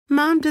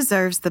Mom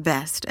deserves the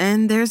best,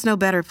 and there's no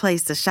better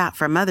place to shop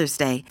for Mother's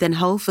Day than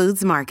Whole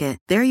Foods Market.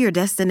 They're your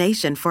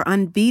destination for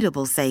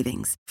unbeatable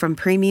savings, from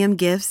premium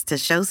gifts to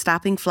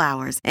show-stopping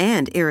flowers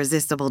and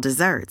irresistible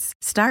desserts.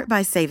 Start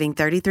by saving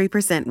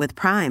 33% with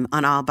Prime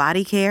on all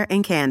body care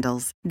and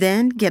candles.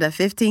 Then get a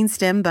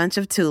 15-stem bunch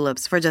of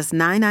tulips for just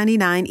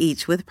 $9.99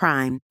 each with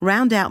Prime.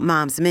 Round out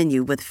Mom's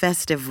menu with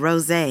festive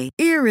rosé,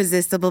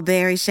 irresistible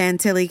berry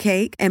chantilly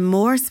cake, and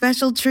more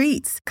special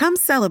treats. Come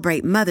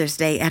celebrate Mother's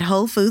Day at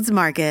Whole Foods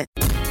Market.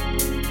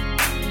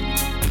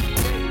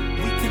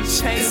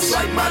 It's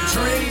like my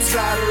dreams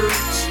out of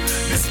reach.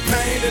 This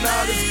pain and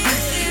all this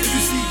grief. If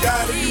you see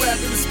God and you have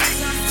to speak,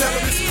 tell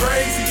him it's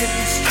crazy in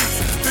these streets.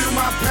 Feel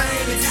my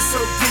pain and it's so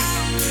deep.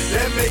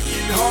 That make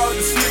it hard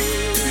to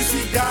sleep. If you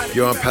see God.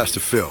 Yo, I'm Pastor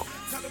Phil.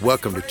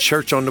 Welcome to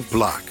Church on the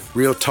Block.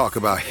 Real talk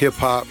about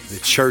hip-hop, the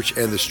church,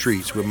 and the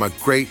streets with my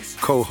great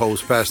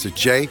co-host, Pastor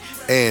Jay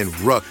and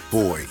Ruck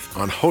Boy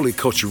on Holy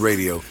Culture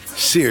Radio,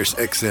 Sirius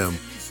XM,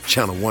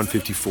 Channel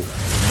 154.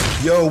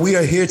 Yo, we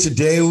are here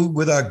today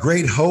with our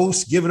great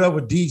host. Give it up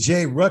with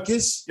DJ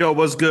Ruckus. Yo,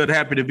 what's good?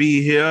 Happy to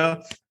be here.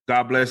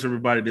 God bless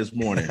everybody this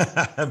morning.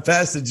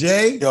 Pastor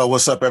Jay. Yo,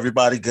 what's up,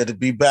 everybody? Good to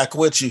be back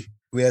with you.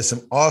 We had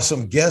some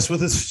awesome guests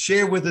with us.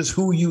 Share with us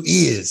who you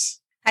is.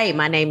 Hey,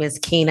 my name is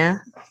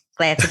Keena.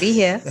 Glad to be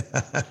here.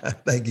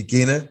 Thank you,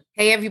 Keena.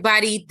 Hey,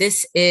 everybody.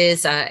 This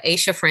is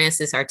Aisha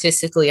Francis.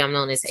 Artistically, I'm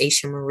known as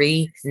Aisha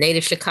Marie,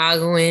 native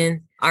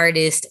Chicagoan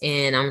artist,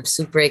 and I'm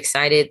super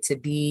excited to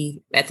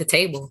be at the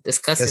table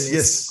discussing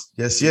this.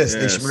 Yes.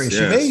 Aisha Marie. She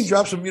may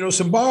drop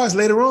some bars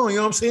later on. You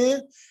know what I'm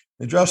saying?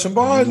 They drop some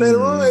bars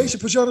later on. Aisha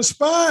put you on the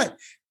spot.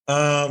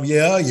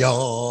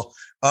 Y'all.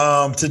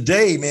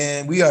 Today,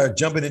 man, we are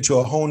jumping into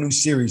a whole new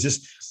series.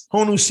 This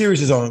whole new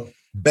series is on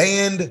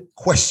banned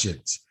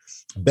questions.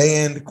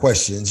 Banned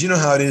questions. You know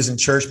how it is in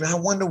church, man. I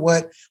wonder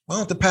why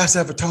don't the pastor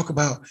ever talk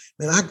about,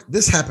 man,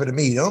 this happened to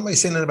me. Nobody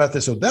say nothing about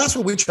this. So that's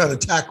what we're trying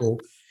to tackle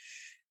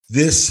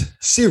this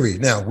series.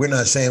 Now, we're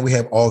not saying we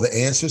have all the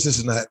answers. This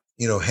is not,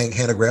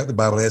 hand grab the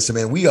Bible answer,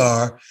 man. We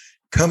are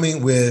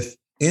coming with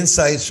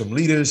insights from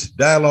leaders,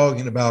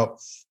 dialoguing about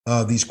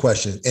these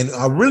questions. And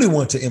I really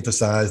want to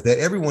emphasize that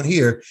everyone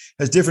here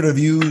has different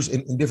views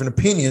and different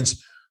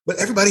opinions, but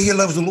everybody here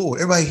loves the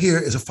Lord. Everybody here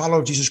is a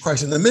follower of Jesus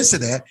Christ. In the midst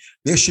of that,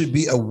 there should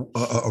be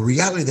a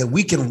reality that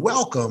we can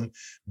welcome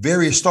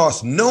various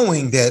thoughts,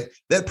 knowing that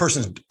that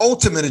person's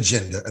ultimate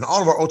agenda, and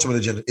all of our ultimate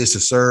agenda, is to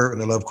serve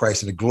and to love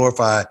Christ and to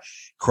glorify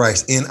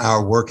Christ in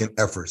our work and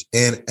efforts.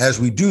 And as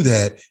we do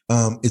that,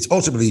 it's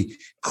ultimately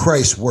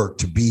Christ's work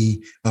to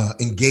be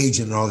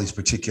engaged in all these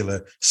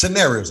particular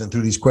scenarios and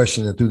through these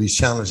questions and through these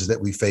challenges that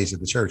we face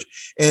at the church.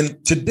 And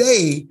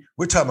today,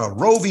 we're talking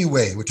about Roe v.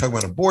 Wade. We're talking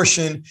about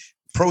abortion,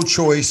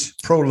 pro-choice,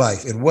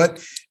 pro-life, and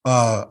what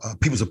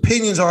people's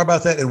opinions are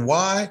about that, and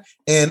why,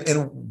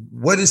 and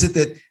what is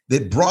it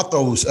that brought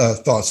those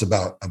thoughts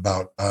about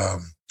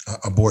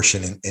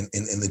abortion and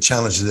the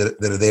challenges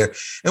that are there,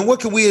 and what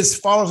can we as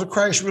followers of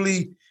Christ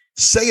really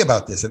say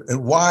about this,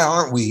 and why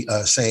aren't we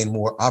saying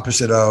more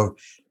opposite of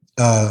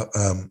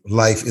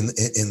life in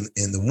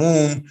the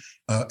womb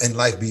and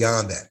life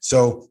beyond that?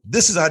 So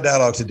this is our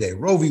dialogue today: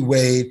 Roe v.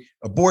 Wade,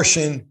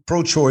 abortion,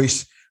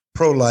 pro-choice,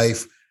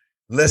 pro-life.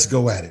 Let's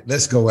go at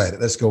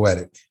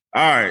it.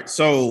 All right.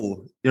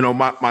 So,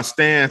 my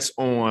stance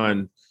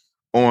on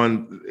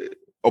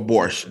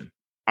abortion.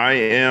 I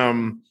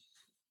am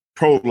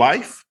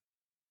pro-life,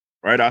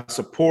 right? I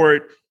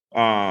support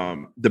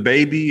the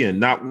baby and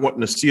not wanting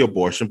to see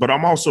abortion, but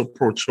I'm also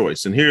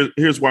pro-choice. And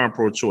here's why I'm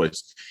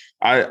pro-choice.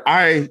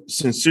 I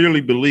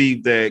sincerely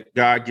believe that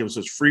God gives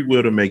us free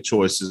will to make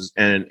choices,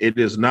 and it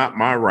is not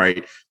my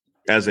right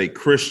as a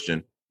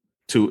Christian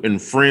to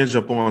infringe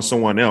upon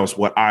someone else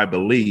what I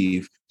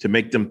believe, to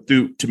make them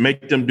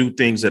do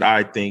things that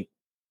I think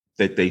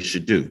that they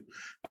should do.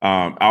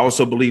 I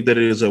also believe that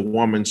it is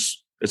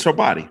it's her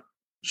body.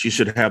 She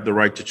should have the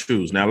right to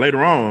choose. Now,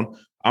 later on,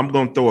 I'm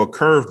going to throw a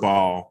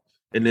curveball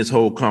in this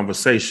whole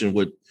conversation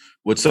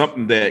with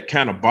something that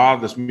kind of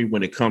bothers me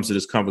when it comes to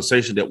this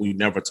conversation that we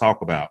never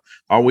talk about.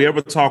 All we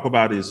ever talk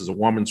about is a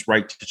woman's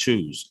right to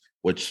choose,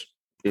 which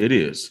it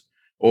is.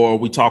 Or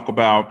we talk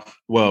about,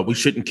 well, we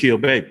shouldn't kill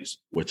babies,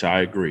 which I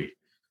agree.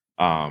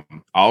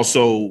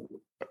 Also,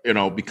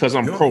 because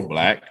I'm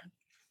pro-black,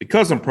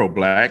 there's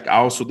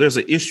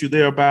an issue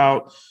there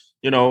about,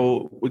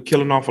 we're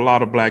killing off a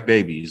lot of black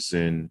babies,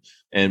 and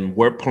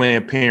where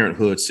Planned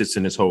Parenthood sits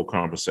in this whole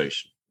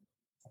conversation.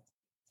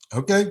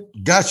 Okay.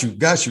 Got you,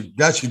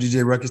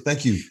 DJ Ruckus.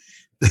 Thank you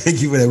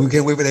for that. We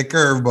can't wait for that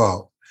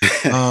curveball.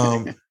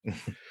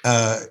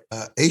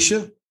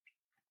 Aisha?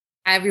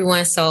 Hi,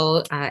 everyone.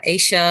 So,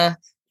 Aisha,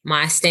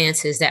 my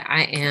stance is that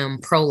I am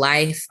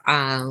pro-life,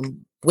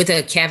 with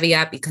a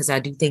caveat, because I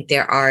do think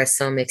there are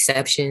some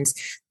exceptions.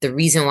 The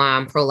reason why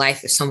I'm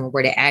pro-life, if someone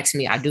were to ask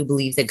me, I do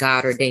believe that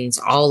God ordains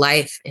all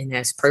life and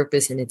has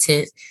purpose and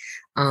intent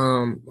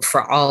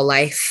for all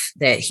life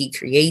that he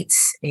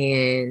creates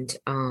and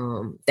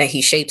that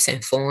he shapes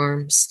and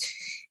forms.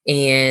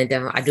 And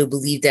I do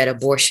believe that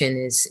abortion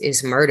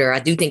is murder. I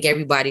do think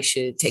everybody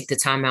should take the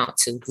time out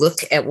to look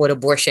at what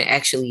abortion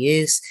actually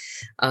is,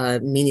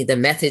 meaning the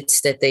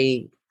methods that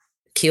they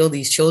kill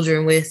these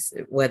children with,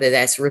 whether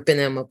that's ripping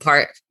them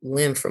apart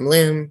limb from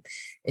limb,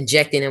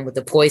 injecting them with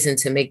the poison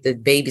to make the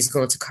babies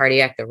go into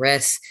cardiac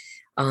arrest.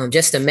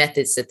 Just the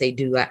methods that they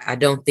do. I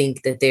don't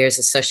think that there's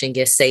a such thing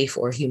as safe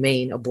or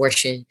humane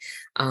abortion.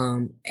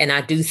 And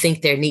I do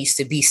think there needs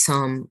to be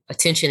some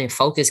attention and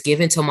focus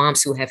given to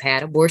moms who have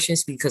had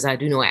abortions, because I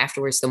do know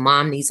afterwards the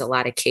mom needs a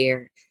lot of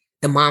care.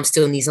 The mom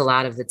still needs a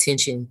lot of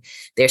attention.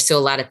 There's still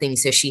a lot of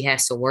things that she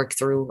has to work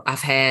through.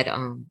 I've had,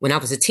 when I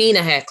was a teen,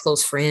 I had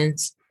close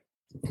friends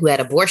who had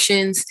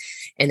abortions,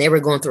 and they were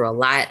going through a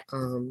lot,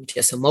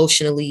 just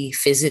emotionally,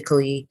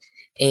 physically.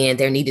 And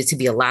there needed to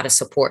be a lot of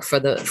support for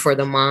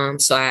the mom.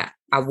 So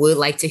I would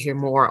like to hear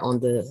more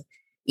on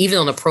even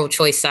on the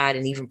pro-choice side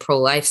and even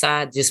pro-life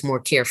side, just more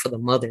care for the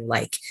mother.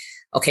 Like,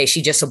 okay,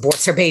 she just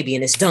aborts her baby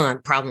and it's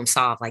done, problem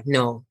solved. Like,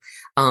 no.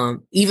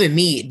 Even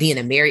me being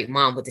a married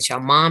mom with a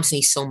child, moms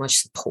need so much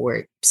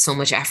support, so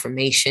much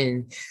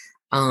affirmation,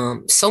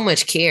 so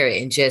much care,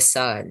 and just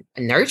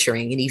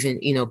nurturing, and even,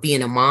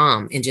 being a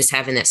mom and just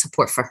having that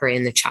support for her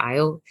and the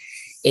child.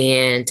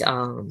 And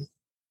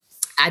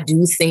I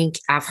do think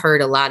I've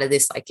heard a lot of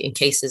this, like in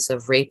cases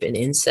of rape and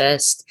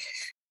incest.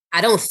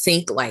 I don't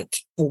think I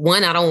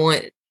don't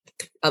want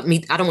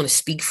to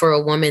speak for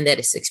a woman that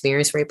has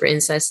experienced rape or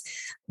incest,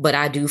 but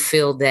I do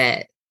feel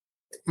that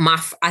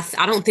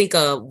I don't think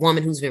a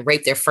woman who's been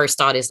raped, their first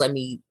thought is, let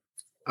me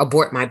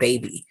abort my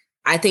baby.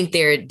 I think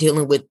they're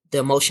dealing with the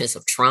emotions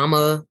of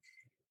trauma,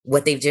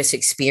 what they've just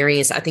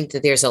experienced. I think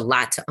that there's a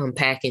lot to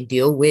unpack and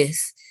deal with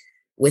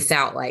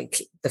without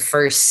like the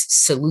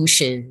first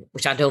solution,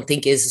 which I don't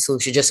think is a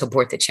solution, just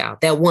abort the child.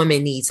 That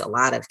woman needs a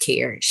lot of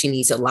care. She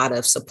needs a lot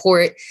of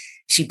support.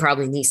 She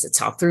probably needs to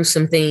talk through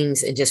some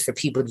things, and just for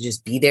people to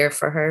just be there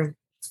for her.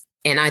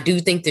 And I do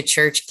think the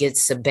church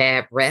gets a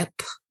bad rep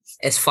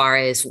as far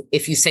as,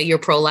 if you say you're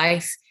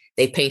pro-life,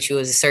 they paint you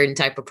as a certain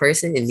type of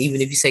person. And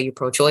even if you say you're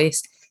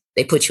pro-choice,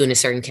 they put you in a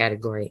certain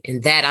category.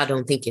 And that I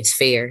don't think is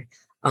fair.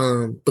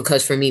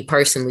 Because for me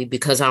personally,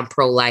 because I'm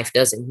pro-life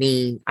doesn't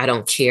mean I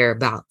don't care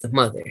about the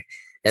mother.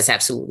 That's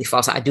absolutely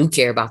false. I do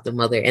care about the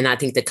mother. And I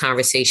think the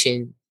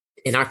conversation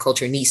in our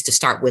culture needs to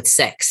start with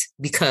sex,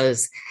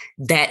 because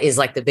that is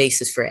like the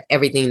basis for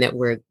everything that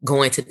we're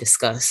going to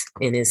discuss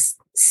in is,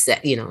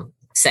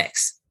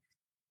 sex.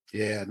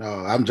 Yeah, no,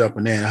 I'm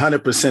jumping in.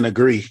 100%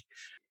 agree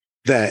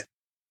that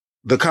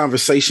the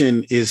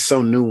conversation is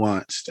so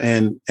nuanced.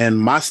 And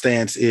my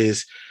stance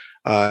is,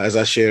 as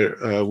I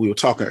shared, we were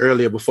talking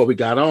earlier before we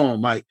got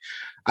on, Mike,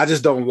 I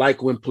just don't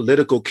like when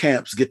political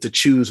camps get to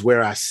choose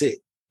where I sit,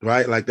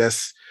 right? Like,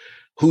 that's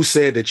who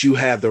said that you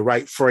have the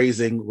right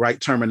phrasing, right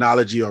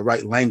terminology, or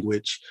right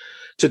language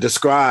to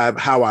describe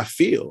how I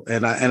feel.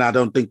 And I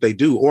don't think they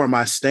do, or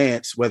my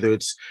stance, whether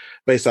it's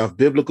based off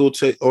biblical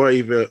or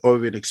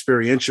even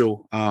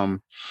experiential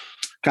kind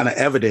of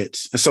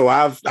evidence. And so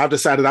I've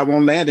decided I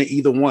won't land in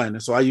either one.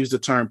 And so I use the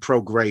term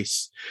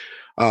pro-grace.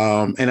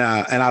 And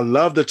I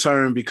love the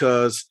term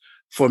because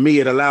for me,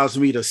 it allows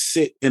me to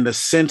sit in the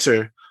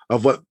center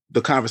of what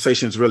the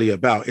conversation is really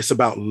about. It's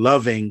about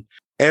loving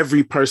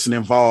every person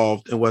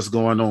involved in what's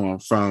going on,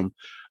 from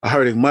a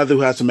hurting mother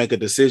who has to make a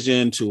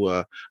decision to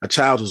a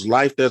child whose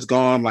life that's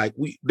gone. Like,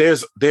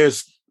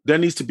 there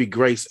needs to be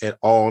grace at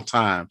all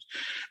times.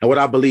 And what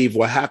I believe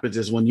what happens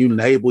is when you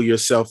label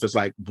yourself as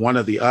like one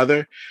or the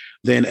other,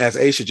 then as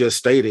Aisha just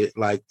stated,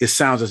 like, it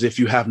sounds as if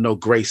you have no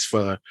grace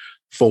for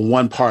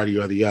one party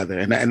or the other.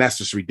 And that's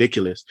just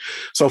ridiculous.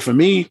 So for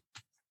me,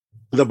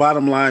 the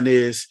bottom line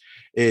is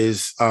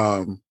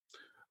I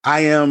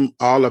am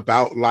all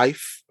about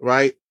life,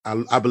 right?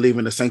 I believe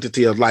in the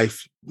sanctity of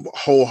life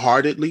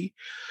wholeheartedly,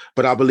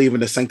 but I believe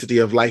in the sanctity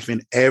of life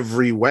in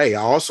every way.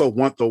 I also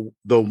want the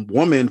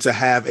woman to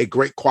have a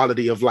great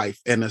quality of life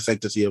and the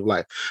sanctity of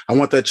life. I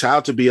want that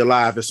child to be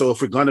alive. And so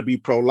if we're going to be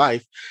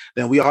pro-life,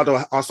 then we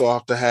also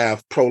have to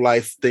have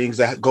pro-life things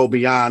that go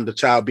beyond the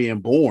child being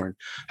born.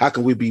 How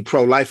can we be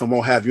pro-life and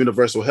won't have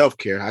universal health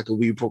care? How can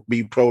we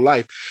be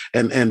pro-life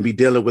and be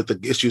dealing with the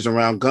issues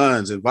around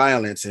guns and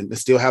violence and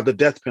still have the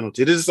death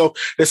penalty? There's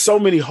so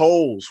many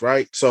holes,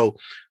 right? So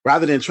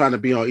rather than trying to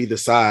be on either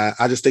side,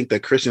 I just think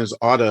that Christians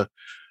ought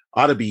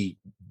to be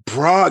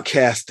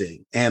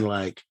broadcasting and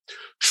like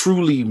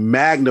truly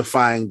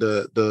magnifying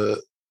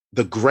the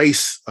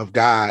grace of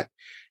God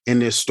in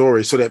this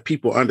story, so that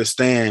people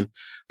understand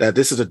that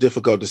this is a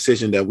difficult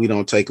decision that we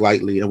don't take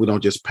lightly, and we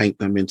don't just paint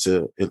them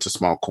into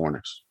small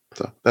corners.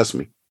 So that's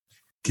me.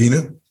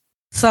 Kina?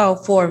 So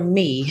for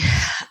me,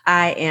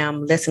 I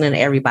am listening to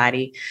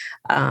everybody,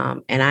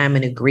 and I am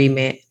in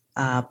agreement.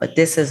 But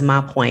this is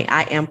my point.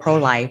 I am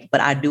pro-life, but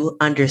I do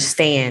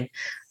understand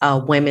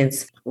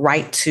women's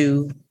right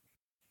to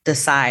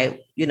decide,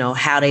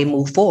 how they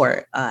move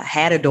forward.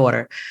 Had a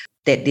daughter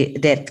that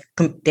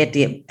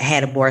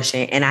had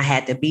abortion, and I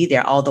had to be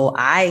there. Although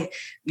I,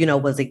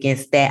 was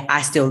against that,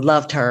 I still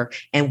loved her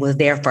and was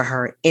there for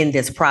her in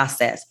this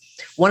process.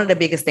 One of the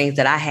biggest things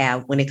that I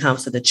have when it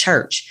comes to the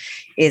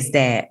church is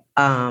that,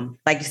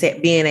 like you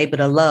said, being able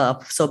to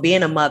love. So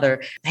being a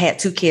mother, had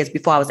 2 kids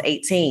before I was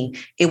 18,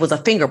 it was a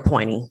finger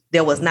pointing.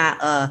 There was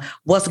not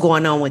what's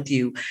going on with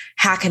you?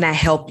 How can I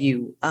help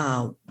you?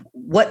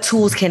 What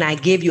tools can I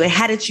give you? And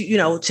how did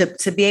you,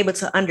 to be able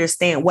to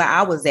understand where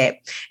I was at?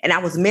 And I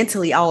was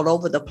mentally all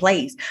over the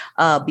place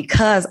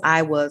because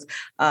I was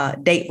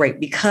date raped,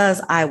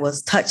 because I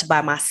was touched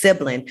by my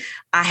sibling.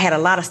 I had a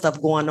lot of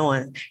stuff going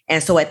on.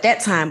 And so at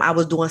that time, I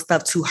was doing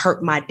stuff to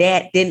hurt my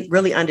dad, didn't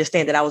really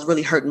understand that I was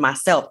really hurting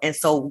myself. And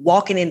so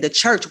walking in the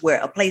church,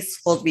 where a place is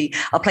supposed to be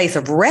a place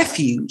of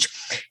refuge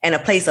and a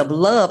place of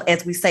love,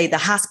 as we say, the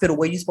hospital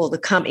where you're supposed to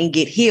come and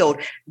get healed,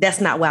 that's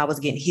not where I was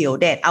getting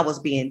healed at. I was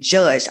being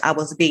judged. I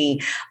was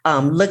being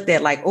looked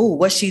at like, oh,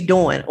 what's she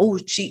doing? Oh,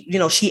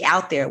 she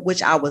out there,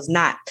 which I was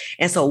not.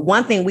 And so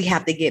one thing we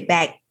have to get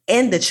back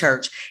in the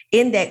church,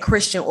 in that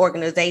Christian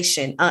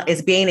organization,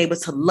 is being able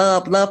to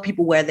love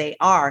people where they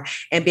are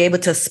and be able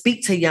to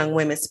speak to young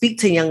women, speak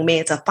to young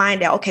men to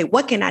find out, okay,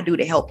 what can I do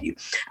to help you?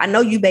 I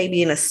know you may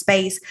be in a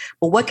space,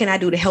 but what can I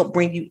do to help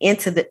bring you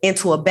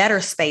into a better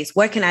space?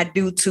 What can I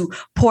do to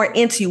pour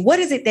into you? What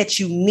is it that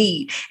you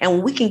need? And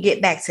when we can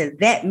get back to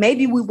that,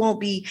 maybe we won't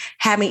be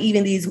having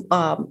even these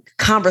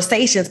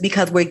conversations,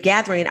 because we're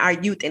gathering our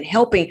youth and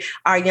helping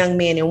our young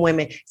men and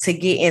women to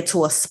get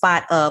into a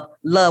spot of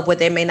love where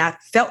they may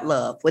not felt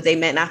love, where they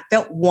may not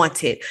felt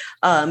wanted,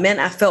 may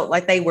not felt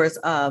like they were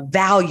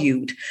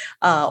valued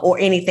or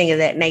anything of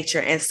that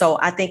nature. And so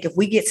I think if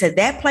we get to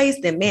that place,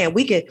 then man,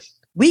 we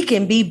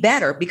can be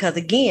better, because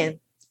again,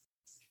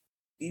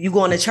 you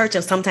go into church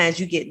and sometimes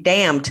you get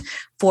damned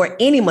for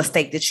any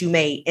mistake that you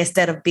made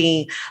instead of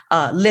being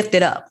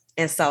lifted up.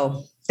 And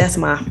so that's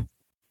my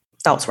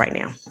thoughts right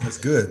now. That's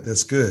good.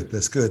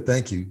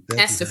 Thank you.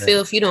 Pastor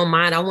Phil, if you don't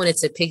mind, I wanted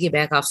to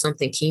piggyback off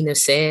something Keena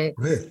said.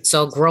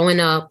 So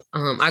growing up,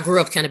 I grew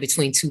up kind of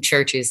between 2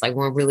 churches, like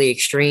one really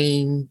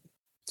extreme,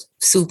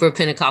 super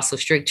Pentecostal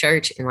strict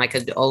church and like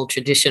an old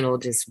traditional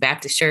just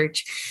Baptist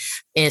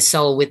church. And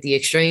so with the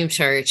extreme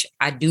church,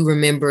 I do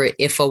remember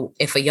if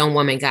a young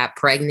woman got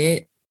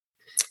pregnant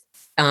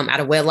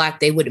out of wedlock,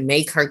 they would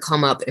make her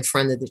come up in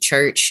front of the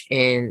church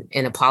and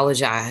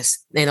apologize.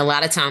 And a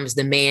lot of times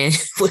the man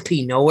would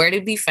be nowhere to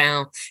be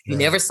found. You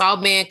never saw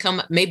a man come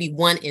up. Maybe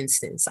one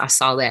instance I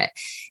saw that.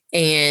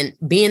 And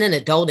being an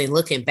adult and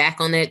looking back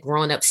on that,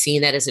 growing up,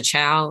 seeing that as a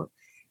child,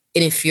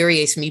 it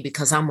infuriates me,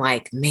 because I'm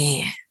like,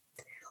 man,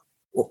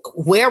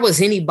 where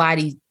was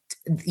anybody,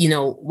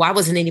 why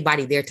wasn't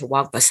anybody there to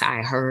walk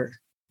beside her,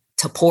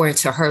 to pour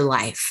into her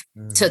life,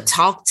 to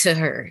talk to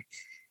her?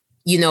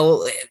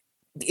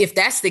 If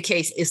that's the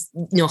case, it's,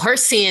 her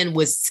sin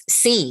was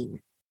seen,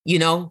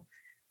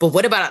 but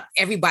what about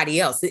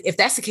everybody else? If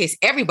that's the case,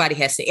 everybody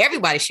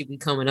should be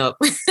coming up,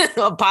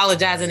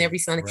 apologizing every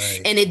Sunday.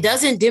 Right. And it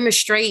doesn't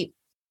demonstrate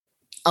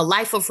a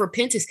life of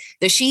repentance.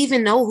 Does she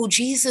even know who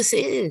Jesus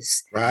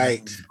is?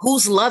 Right.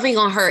 Who's loving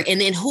on her?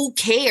 And then who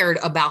cared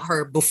about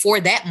her before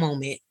that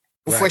moment,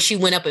 before she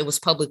went up and was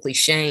publicly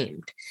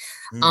shamed?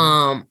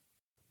 Mm-hmm.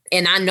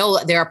 And I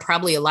know there are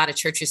probably a lot of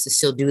churches that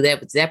still do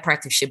that, but that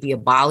practice should be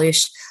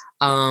abolished.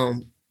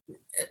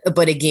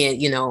 But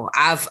again,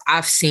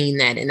 I've seen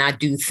that, and I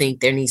do think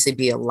there needs to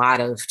be a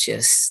lot of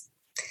just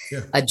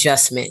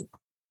adjustment.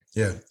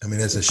 Yeah. I mean,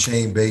 that's a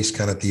shame-based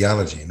kind of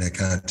theology in that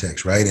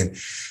context, right? And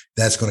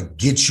that's going to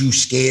get you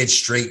scared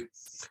straight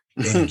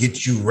and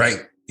get you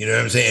right. You know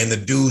what I'm saying? And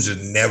the dudes are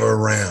never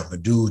around. The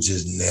dudes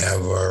is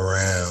never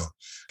around.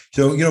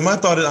 So, my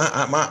thought is,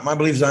 my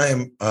belief is I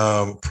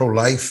am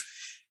pro-life.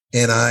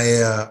 And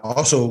I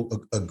also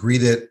agree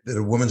that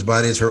a woman's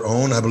body is her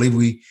own. I believe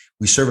we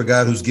serve a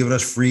God who's given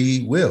us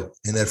free will.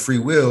 And that free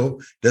will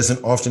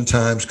doesn't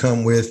oftentimes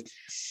come with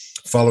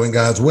following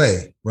God's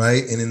way,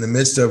 right? And in the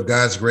midst of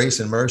God's grace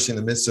and mercy, in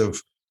the midst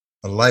of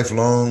a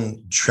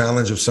lifelong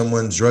challenge of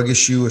someone's drug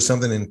issue or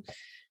something, in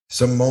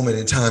some moment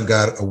in time,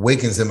 God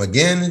awakens them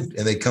again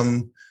and they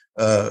come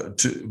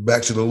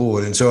back to the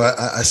Lord. And so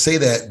I say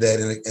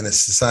that in a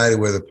society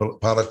where the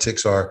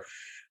politics are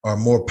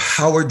more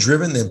power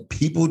driven than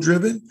people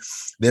driven,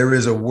 there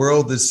is a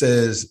world that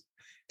says,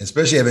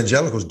 especially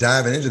evangelicals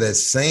diving into that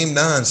same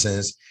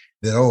nonsense,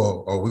 that,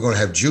 we're going to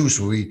have juice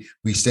where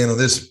we stand on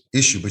this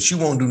issue, but you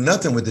won't do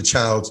nothing with the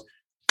child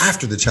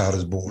after the child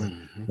is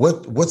born.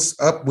 Mm-hmm. What's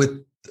up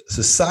with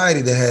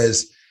society that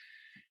has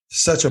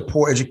such a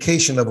poor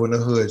education level in the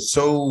hood?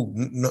 So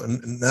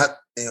not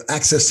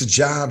access to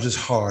jobs is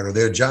hard, or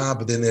their job,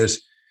 but then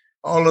there's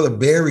all other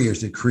barriers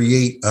that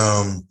create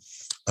and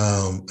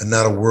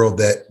not a world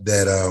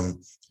that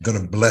going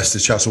to bless the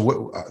child.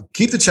 So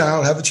keep the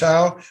child, have a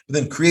child, but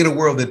then create a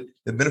world that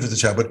benefits the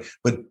child.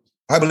 But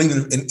I believe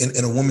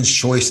in a woman's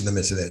choice in the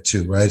midst of that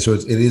too, right? So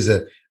it is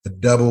a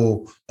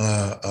double,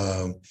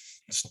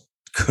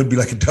 could be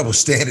like a double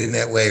standard in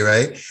that way,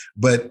 right?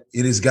 But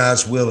it is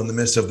God's will in the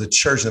midst of the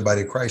church and the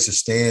body of Christ to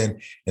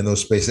stand in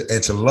those spaces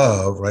and to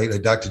love, right?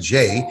 Like Dr.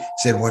 J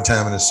said one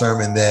time in a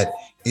sermon that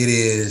it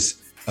is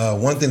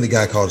one thing that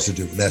God called us to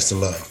do, and that's to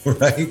love,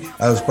 right?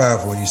 I was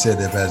powerful when you said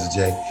that, Pastor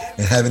Jay,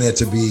 and having that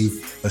to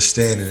be a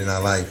standard in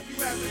our life.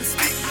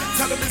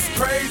 Tell them it's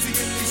crazy in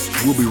these streets.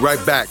 We'll be right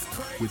back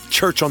with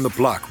Church on the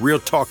Block. Real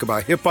talk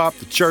about hip-hop,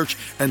 the church,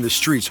 and the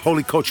streets.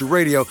 Holy Culture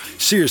Radio,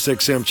 Sirius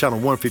XM, channel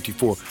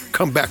 154.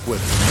 Come back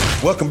with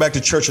us. Welcome back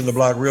to Church on the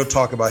Block. Real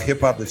talk about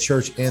hip-hop, the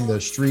church, and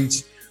the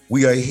streets.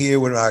 We are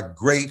here with our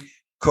great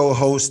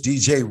co-host,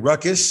 DJ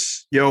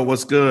Ruckus. Yo,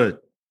 what's good?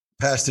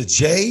 Pastor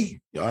Jay.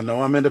 Y'all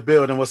know I'm in the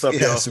building. What's up,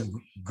 y'all?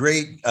 Some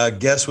great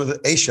guests with us.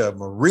 Aisha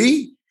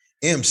Marie,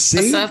 MC.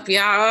 What's up,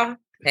 y'all?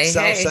 Hey,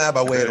 South side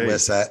by way of the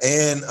west side.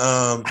 And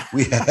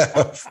we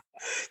have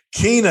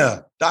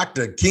Keena,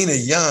 Dr. Keena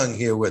Young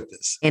here with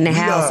us. In the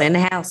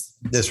house.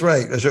 That's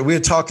right.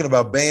 We're talking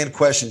about banned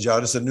questions, y'all.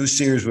 This is a new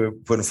series we're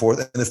putting forth.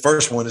 And the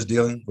first one is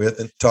dealing with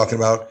and talking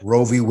about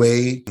Roe v.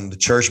 Wade and the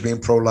church being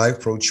pro-life,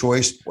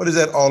 pro-choice. What is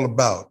that all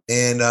about?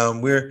 And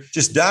we're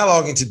just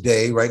dialoguing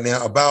today, right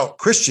now, about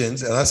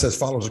Christians, and us as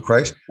followers of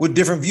Christ, with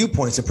different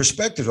viewpoints and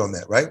perspectives on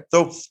that, right?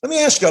 So let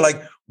me ask y'all,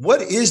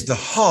 what is the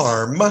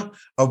harm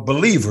of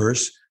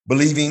believers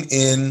believing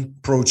in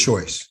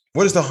pro-choice?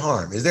 What is the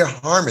harm? Is there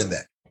harm in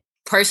that?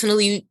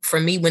 Personally, for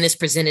me, when it's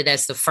presented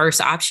as the first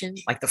option,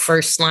 like the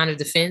first line of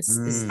defense,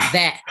 is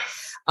that.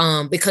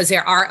 Because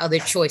there are other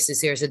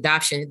choices. There's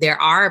adoption. There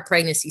are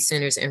pregnancy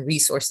centers and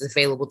resources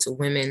available to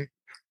women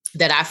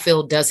that I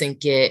feel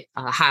doesn't get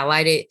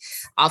highlighted.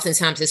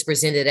 Oftentimes it's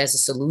presented as a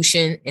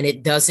solution, and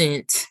it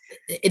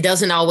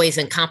doesn't always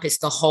encompass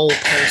the whole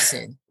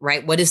person,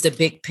 right? What is the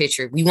big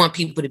picture? We want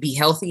people to be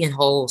healthy and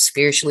whole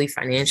spiritually,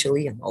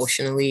 financially,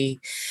 emotionally.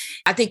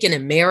 I think in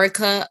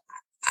America,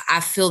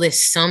 I feel that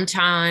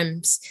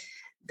sometimes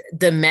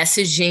the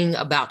messaging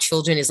about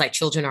children is like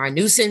children are a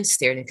nuisance,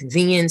 they're an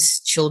inconvenience,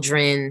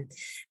 children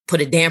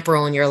put a damper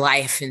on your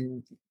life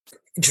and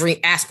dream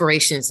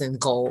aspirations and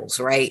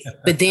goals, right?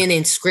 But then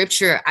in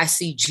scripture, I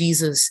see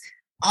Jesus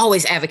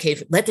always advocate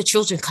for, let the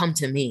children come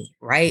to me,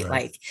 right?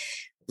 Like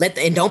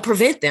and don't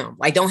prevent them,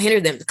 like don't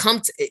hinder them to come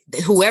to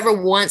whoever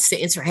wants to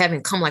enter heaven,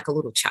 come like a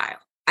little child.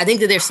 I think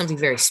that there's something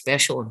very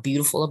special and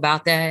beautiful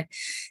about that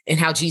and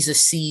how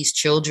Jesus sees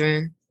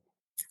children.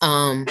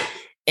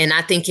 And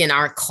I think in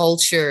our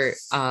culture,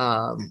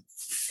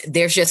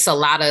 there's just a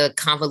lot of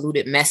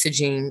convoluted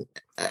messaging,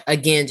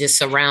 again, just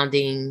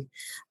surrounding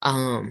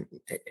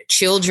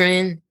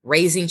children,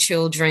 raising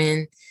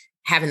children,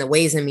 having the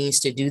ways and means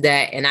to do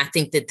that. And I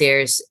think that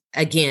there's,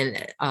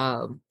 again,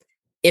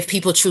 if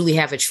people truly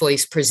have a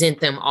choice, present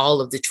them all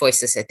of the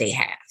choices that they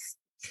have.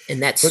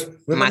 And that's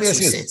my 2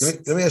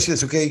 cents. Let me ask you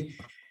this, okay?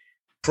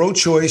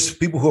 Pro-choice,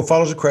 people who are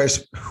followers of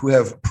Christ, who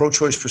have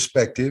pro-choice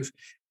perspective,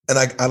 and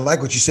I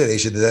like what you said,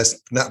 Aisha, that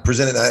that's not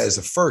presented as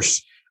the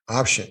first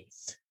option.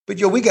 But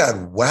we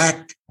got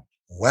whack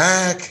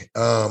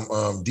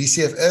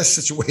DCFS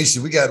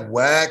situation. We got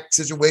whack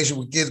situation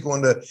with kids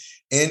going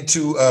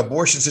into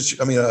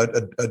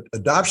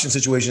adoption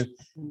situation,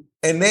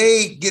 and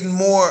they getting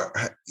more.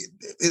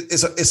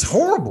 It's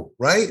horrible,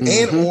 right?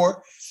 Mm-hmm. And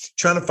or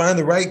trying to find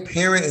the right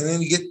parent, and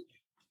then you get.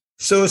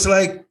 So it's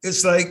like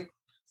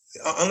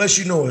unless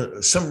you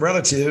know some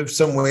relative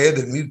somewhere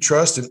that you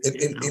trust, and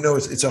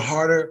it's a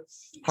harder.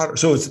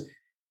 So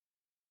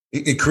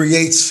it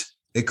creates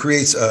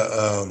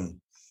a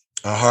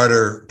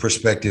harder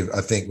perspective,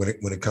 I think,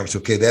 when it comes to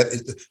that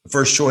is the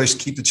first choice.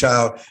 Keep the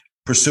child,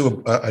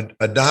 pursue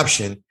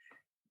adoption.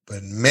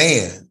 But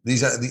man,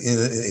 these are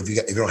if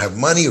you don't have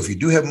money, or if you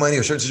do have money,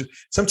 or certain,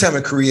 sometimes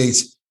it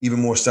creates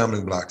even more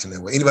stumbling blocks in that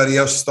way. Anybody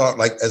else thought,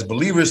 like, as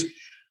believers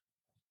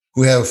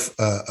who have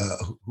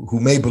who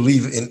may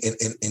believe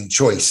in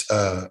choice,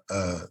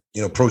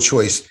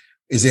 pro-choice,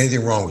 is there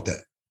anything wrong with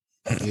that?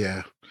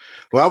 Yeah.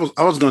 Well,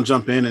 I was going to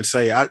jump in and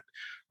say, I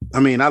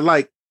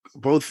like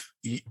both.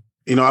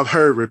 I've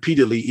heard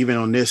repeatedly, even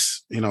on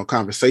this,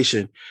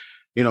 conversation,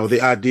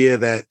 the idea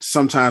that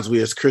sometimes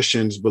we as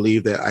Christians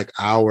believe that, like,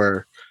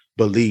 our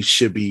beliefs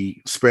should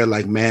be spread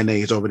like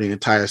mayonnaise over the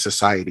entire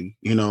society,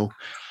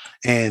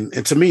 and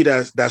to me,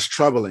 that's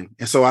troubling.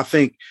 And so I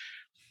think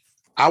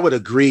I would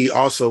agree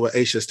also with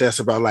Aisha's test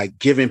about, like,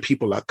 giving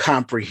people a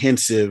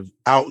comprehensive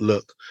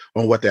outlook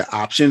on what their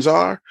options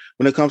are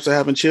when it comes to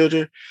having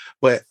children.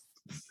 But,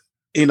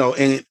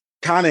 and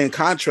kind of in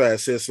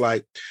contrast, it's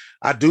like,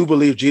 I do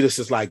believe Jesus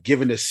is, like,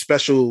 giving this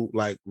special,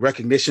 like,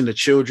 recognition to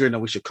children,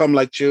 and we should come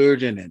like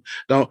children and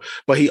don't.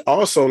 But he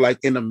also, like,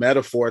 in the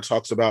metaphor,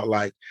 talks about,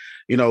 like,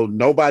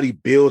 nobody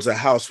builds a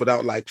house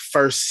without, like,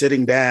 first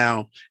sitting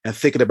down and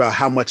thinking about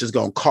how much it's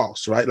going to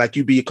cost, right? Like,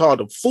 you be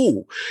called a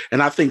fool.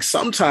 And I think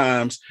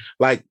sometimes,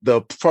 like, the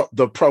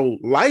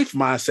pro-life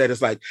mindset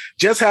is like,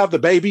 just have the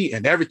baby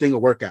and everything will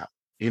work out.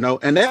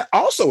 And that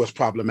also is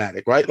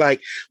problematic, right?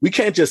 Like, we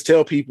can't just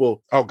tell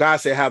people, oh, God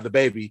said have the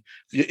baby,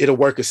 it'll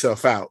work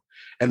itself out.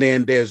 And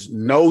then there's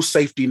no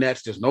safety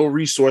nets, there's no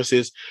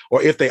resources,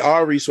 or if they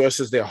are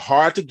resources, they're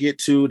hard to get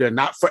to. They're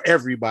not for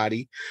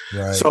everybody.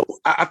 Right. So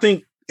I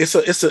think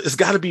it's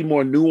got to be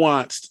more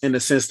nuanced in the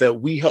sense that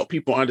we help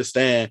people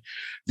understand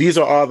these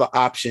are all the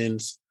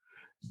options.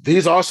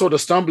 These are also the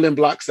stumbling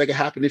blocks that can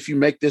happen if you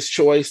make this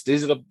choice.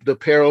 These are the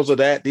perils of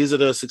that. These are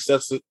the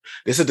successes.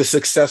 These are the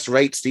success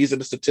rates. These are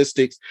the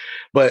statistics.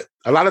 But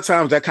a lot of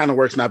times that kind of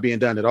work's not being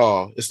done at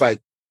all. It's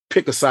like,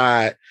 pick a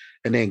side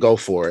and then go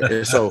for it.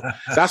 And so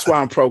that's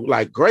why I'm pro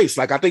like grace.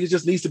 Like I think it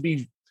just needs to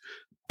be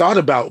thought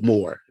about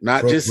more,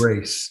 not just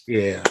grace.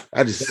 Yeah,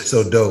 that's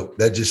so dope.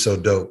 That's just so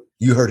dope.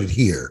 You heard it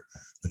here,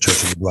 the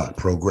Church on the Block,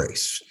 pro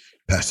grace.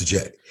 Pastor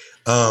Jay.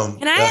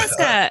 Can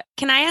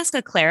I ask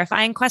a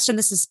clarifying question?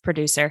 This is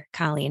producer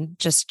Colleen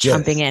just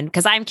jumping in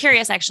because I'm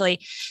curious,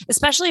 actually,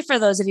 especially for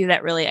those of you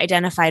that really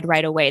identified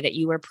right away that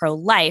you were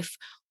pro-life.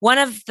 One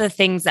of the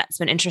things that's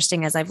been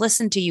interesting as I've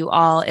listened to you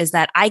all is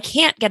that I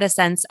can't get a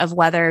sense of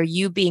whether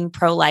you being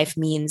pro-life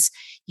means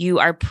you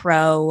are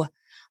pro-law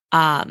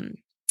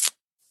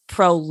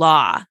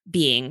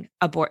being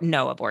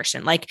no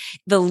abortion, like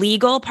the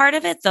legal part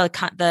of it,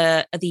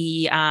 the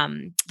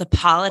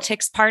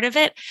politics part of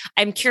it.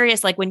 I'm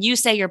curious, like when you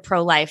say you're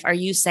pro-life, are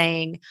you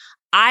saying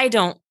I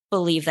don't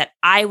believe that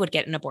I would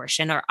get an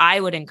abortion or I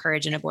would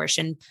encourage an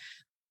abortion,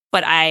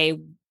 but I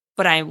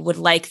would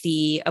like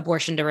the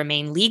abortion to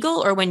remain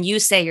legal? Or when you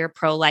say you're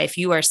pro-life,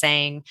 you are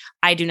saying,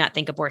 I do not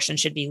think abortion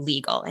should be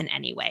legal in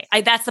any way.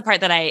 That's the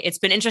part that it's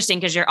been interesting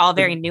because you're all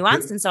very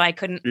nuanced. And so I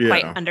couldn't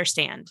quite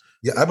understand.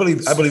 Yeah, I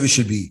believe it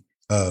should be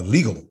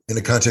legal in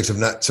the context of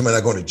somebody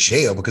not going to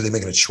jail because they're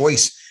making a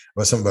choice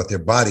about something about their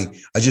body.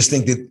 I just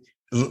think that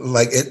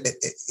I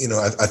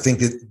think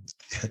that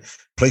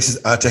places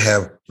ought to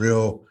have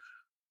real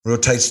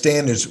tight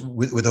standards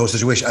with the whole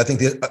situation. I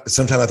think that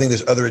sometimes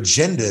there's other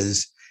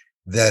agendas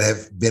that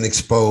have been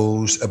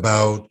exposed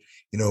about,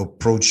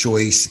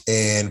 pro-choice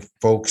and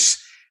folks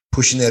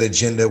pushing that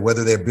agenda,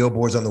 whether they're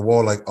billboards on the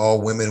wall, like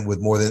all women with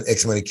more than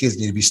X amount of kids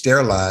need to be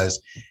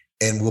sterilized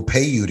and we'll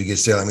pay you to get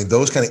sterilized. I mean,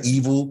 those kind of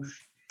evil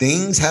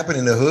things happen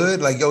in the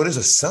hood. Like, there's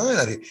a sign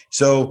out here.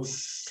 So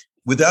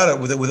with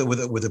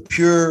a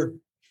pure,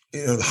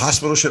 the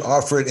hospital should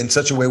offer it in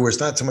such a way where it's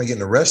not somebody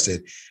getting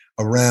arrested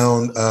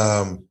around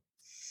a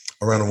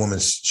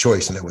woman's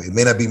choice in that way. It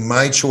may not be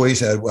my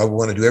choice. I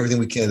want to do everything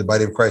we can in the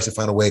body of Christ to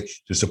find a way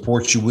to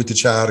support you with the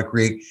child to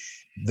create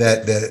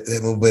that but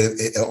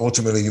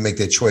ultimately you make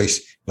that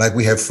choice. Like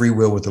we have free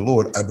will with the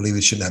Lord. I believe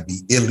it should not be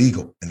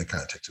illegal in the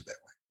context of that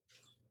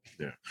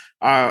way. Yeah.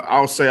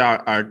 I'll say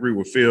I agree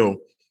with Phil.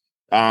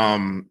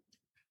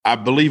 I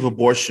believe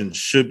abortion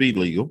should be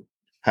legal.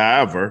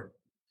 However,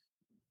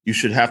 you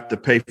should have to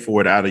pay for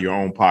it out of your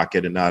own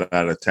pocket and not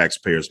out of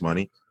taxpayers'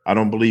 money. I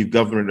don't believe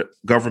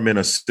government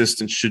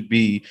assistance should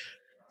be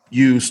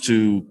used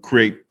to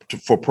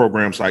for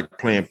programs like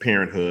Planned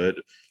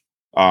Parenthood.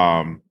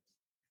 That's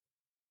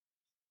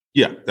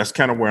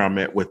kind of where I'm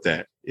at with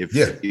that.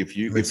 If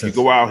you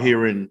go out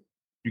here and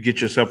you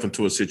get yourself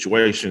into a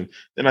situation,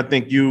 then I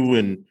think you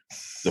and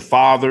the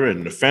father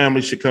and the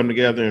family should come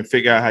together and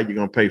figure out how you're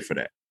going to pay for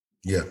that.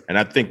 Yeah. And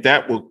I think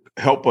that will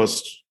help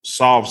us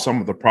solve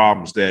some of the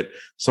problems that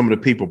some of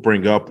the people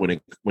bring up when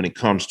it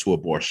comes to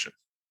abortion.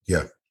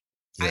 Yeah.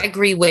 I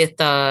agree with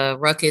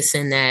Ruckus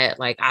in that,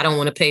 like, I don't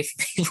want to pay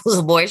for people's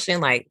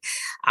abortion. Like,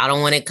 I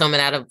don't want it coming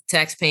out of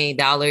taxpaying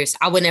dollars.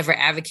 I would never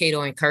advocate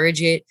or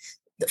encourage it.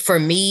 For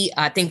me,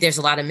 I think there's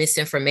a lot of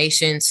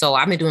misinformation. So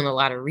I've been doing a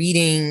lot of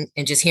reading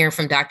and just hearing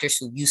from doctors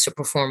who used to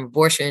perform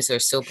abortions or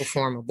still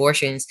perform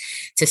abortions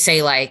to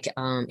say, like,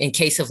 in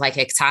case of like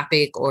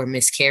ectopic or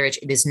miscarriage,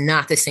 it is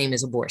not the same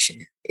as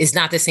abortion. It's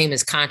not the same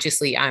as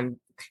consciously I'm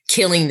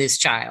killing this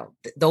child.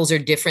 Those are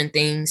different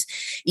things.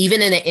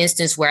 Even in the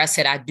instance where I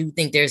said, I do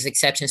think there's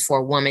exceptions for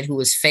a woman who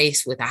is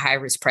faced with a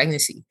high-risk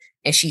pregnancy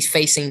and she's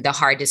facing the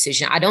hard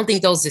decision. I don't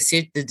think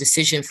the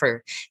decision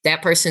for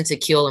that person to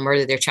kill or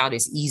murder their child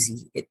is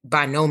easy,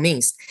 by no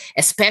means,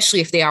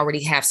 especially if they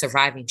already have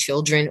surviving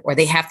children or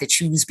they have to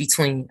choose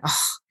between,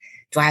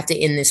 do I have to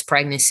end this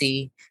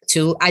pregnancy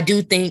too? I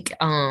do think,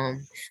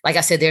 like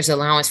I said, there's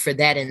allowance for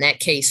that in that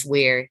case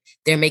where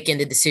they're making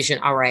the decision,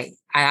 all right,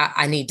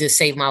 I need to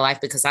save my life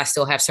because I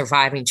still have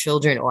surviving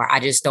children, or I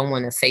just don't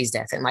want to face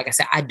death. And like I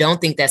said, I don't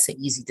think that's an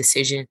easy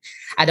decision.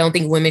 I don't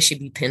think women should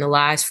be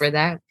penalized for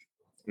that.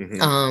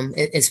 Mm-hmm.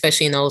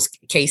 Especially in those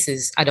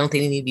cases, I don't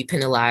think they need to be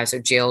penalized or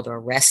jailed or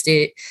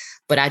arrested.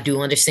 But I do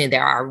understand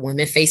there are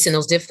women facing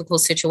those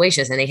difficult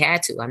situations, and they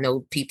had to. I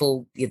know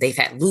people, they've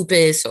had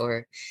lupus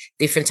or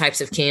different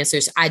types of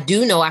cancers. I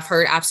do know, I've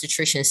heard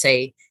obstetricians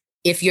say,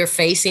 if you're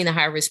facing a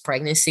high-risk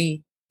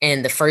pregnancy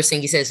and the first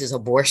thing he says is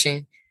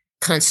abortion,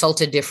 consult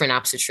a different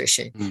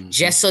obstetrician,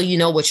 just so you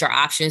know what your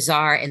options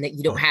are and that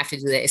you don't have to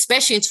do that.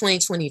 Especially in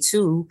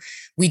 2022,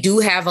 we do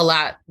have a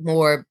lot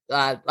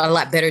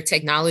better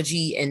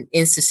technology and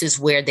instances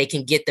where they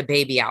can get the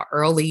baby out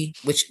early,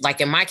 which,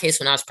 like in my case,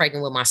 when I was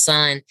pregnant with my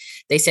son,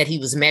 they said he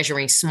was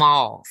measuring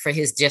small for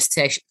his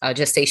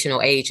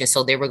gestational age. And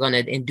so they were going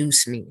to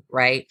induce me,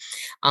 right?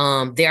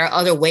 There are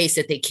other ways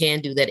that they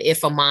can do that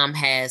if a mom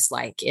has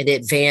like an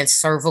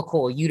advanced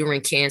cervical or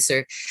uterine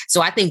cancer.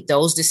 So I think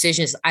those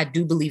decisions, I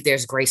do believe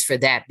there's grace for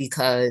that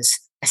because,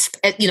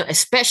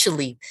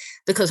 especially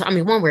because,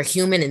 when we're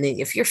human and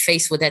if you're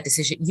faced with that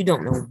decision, you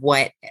don't know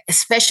what,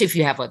 especially if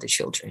you have other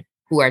children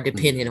who are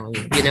dependent on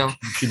you, You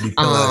should be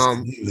penalized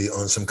immediately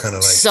on some kind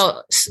of like,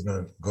 you're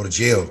going to go to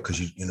jail because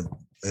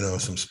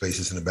some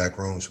spaces in the back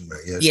room somewhere.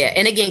 Yeah.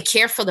 And again,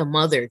 care for the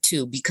mother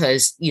too,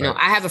 because,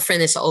 I have a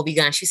friend that's an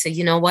OB-GYN. She said,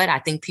 you know what? I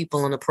think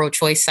people on the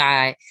pro-choice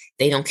side,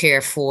 they don't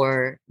care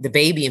for the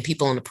baby, and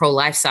people on the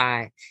pro-life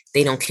side,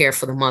 they don't care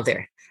for the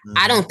mother. Mm-hmm.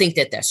 I don't think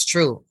that that's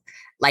true.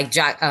 Like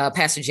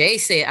Pastor Jay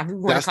said, I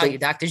want to call you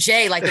Dr.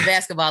 J, like the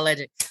basketball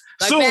legend.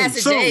 Like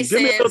Pastor Jay said,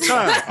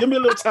 Give me a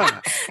little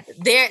time.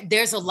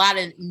 There's a lot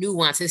of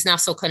nuance. It's not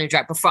so cut and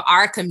dry. But for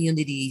our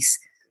communities,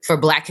 for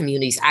Black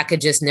communities, I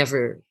could just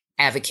never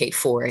advocate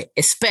for it,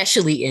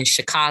 especially in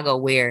Chicago,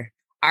 where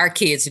our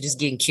kids are just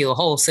getting killed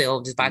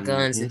wholesale just by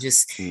guns, and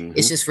it's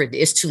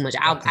too much.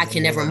 I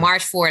can never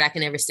march for it. I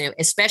can never stand,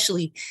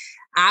 especially.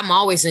 I'm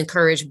always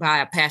encouraged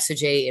by Pastor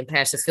Jay and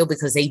Pastor Phil,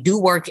 because they do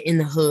work in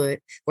the hood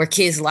where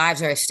kids'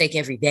 lives are at stake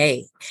every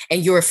day.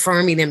 And you're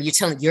affirming them. You're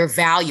telling them you're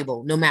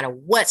valuable no matter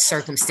what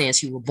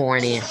circumstance you were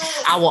born in.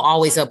 I will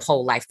always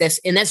uphold life. That's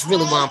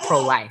really why I'm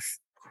pro-life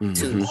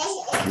too.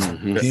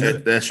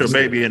 That's your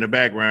baby in the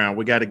background.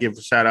 We got to give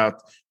a shout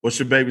out. What's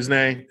your baby's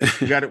name?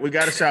 We got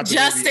to shout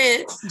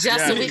Justin.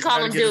 Justin, we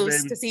call him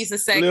Deuce because he's the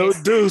second. Little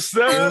Deuce.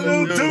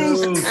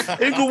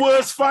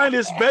 Inglewood's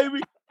finest,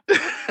 baby.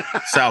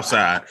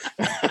 Southside.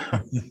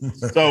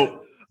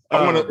 So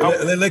I want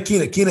to let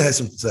Keena has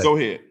some to say. Go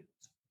ahead.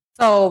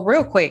 So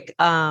real quick,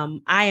 I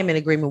am in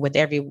agreement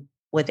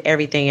with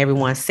everything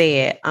everyone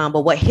said.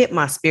 But what hit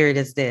my spirit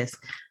is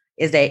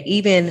that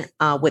even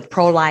with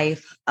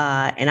pro-life,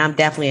 and I'm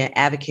definitely an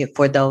advocate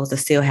for those that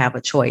still have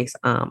a choice.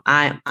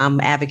 I'm an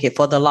advocate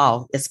for the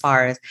law as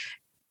far as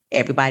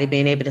everybody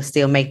being able to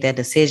still make that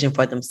decision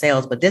for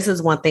themselves. But this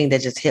is one thing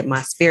that just hit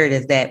my spirit,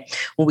 is that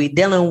when we're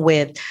dealing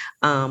with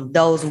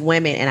those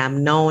women, and I've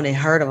known and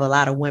heard of a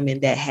lot of women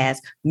that has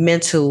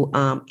mental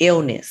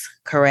illness,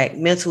 correct?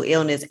 Mental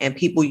illness, and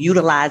people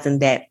utilizing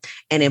that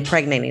and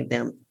impregnating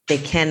them. They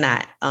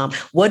cannot.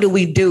 What do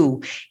we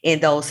do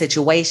in those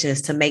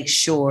situations to make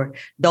sure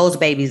those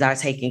babies are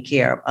taken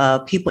care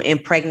of? People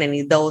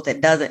impregnating those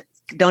that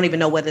don't even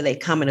know whether they're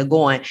coming or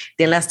going.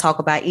 Then let's talk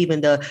about even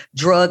the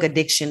drug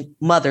addiction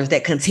mothers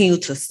that continue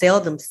to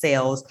sell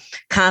themselves,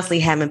 constantly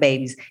having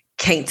babies,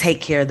 can't take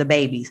care of the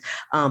babies.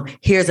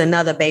 Here's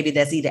another baby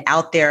that's either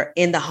out there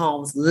in the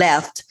homes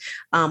left.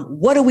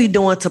 What are we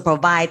doing to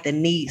provide the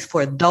needs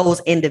for those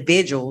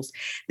individuals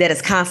that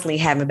is constantly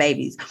having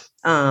babies?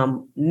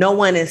 No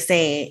one is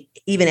saying,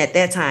 even at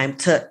that time,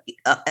 to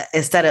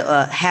instead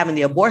of having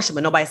the abortion,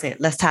 but nobody's saying,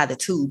 let's tie the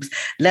tubes.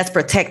 Let's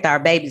protect our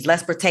babies.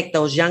 Let's protect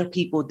those young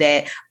people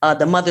that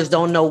the mothers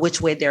don't know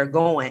which way they're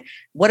going.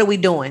 What are we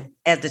doing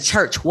as the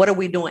church? What are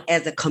we doing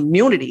as a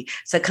community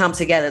to come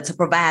together to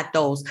provide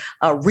those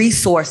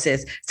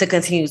resources to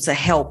continue to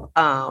help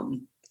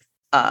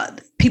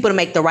people to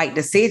make the right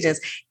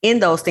decisions in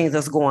those things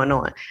that's going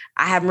on?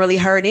 I haven't really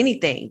heard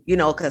anything,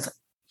 because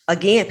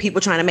again,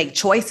 people trying to make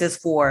choices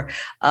for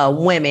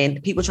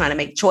women, people trying to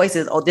make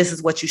choices. Oh, this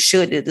is what you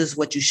should do. This is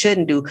what you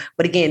shouldn't do.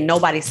 But again,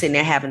 nobody's sitting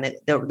there having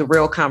the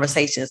real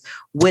conversations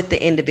with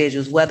the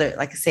individuals, whether,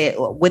 like I said,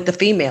 with the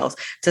females,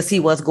 to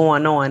see what's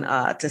going on,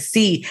 to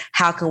see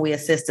how can we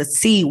assist, to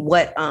see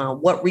what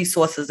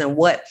resources and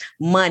what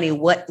money,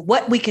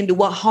 what we can do,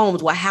 what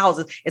homes, what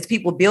houses. It's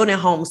people building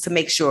homes to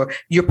make sure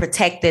you're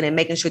protected and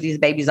making sure these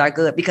babies are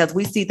good, because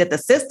we see that the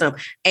system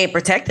ain't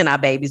protecting our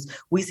babies.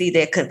 We see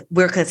that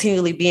we're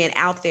continually being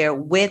out there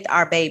with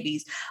our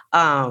babies,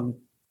 out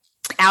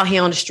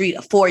here on the street,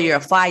 a 4-year, a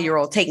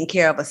 5-year-old taking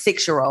care of a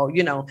 6-year-old,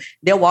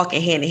 they're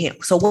walking hand in hand.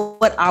 So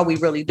what are we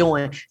really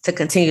doing to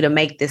continue to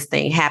make this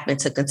thing happen,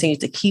 to continue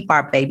to keep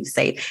our babies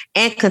safe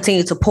and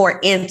continue to pour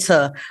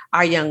into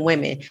our young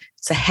women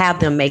to have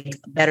them make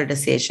better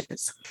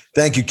decisions?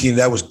 Thank you, Keena.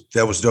 That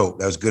was dope.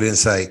 That was good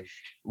insight.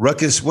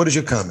 Ruckus, what is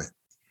your comment?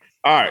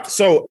 All right.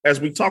 So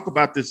as we talk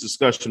about this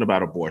discussion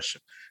about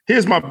abortion,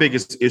 here's my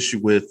biggest issue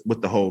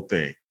with the whole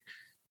thing.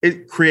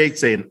 It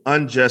creates an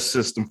unjust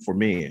system for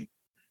men,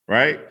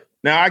 right?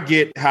 Now, I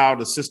get how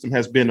the system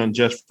has been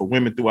unjust for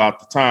women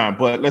throughout the time,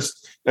 but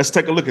let's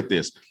take a look at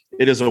this.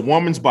 It is a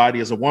woman's body,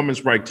 it's a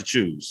woman's right to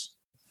choose.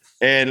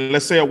 And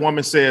let's say a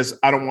woman says,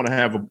 I don't want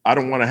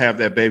to have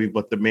that baby,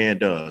 but the man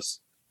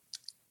does.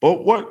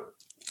 But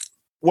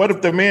what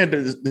if the man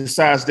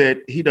decides that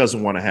he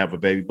doesn't want to have a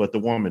baby, but the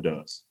woman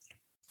does?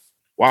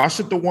 Why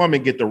should the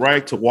woman get the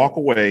right to walk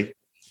away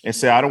and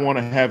say, I don't want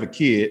to have a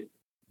kid,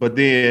 but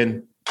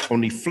then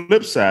on the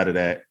flip side of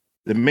that,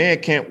 the man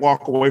can't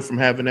walk away from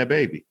having that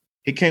baby.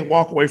 He can't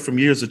walk away from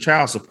years of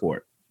child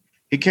support.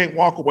 He can't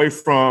walk away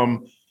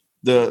from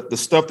the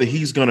stuff that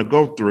he's going to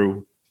go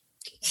through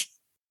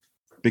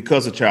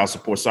because of child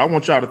support. So I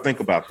want y'all to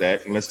think about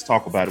that, and let's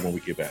talk about it when we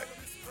get back.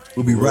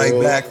 We'll be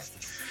right back.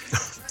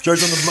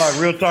 Church on the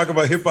Block, real talk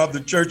about hip hop, the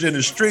church in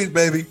the street,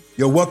 baby.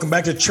 Yo, welcome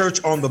back to Church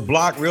on the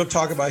Block, real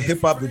talk about hip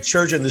hop, the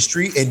church in the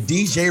street. And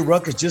DJ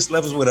Ruckus just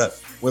left us with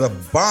a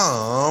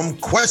bomb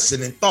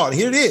question and thought.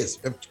 Here it is.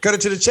 Cut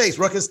it to the chase.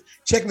 Ruckus,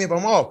 check me if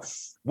I'm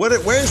off.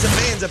 Where's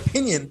the man's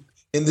opinion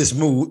in this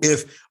mood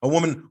if a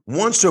woman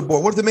wants to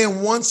abort? What if the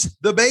man wants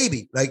the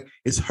baby? Like,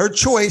 it's her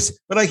choice,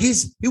 but like he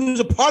was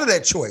a part of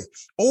that choice.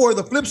 Or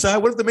the flip side,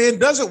 what if the man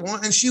doesn't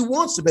want and she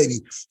wants the baby?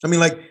 I mean,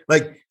 like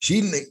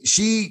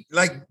she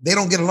like they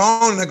don't get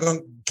along and they're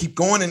gonna keep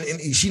going and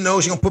she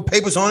knows she's gonna put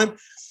papers on him.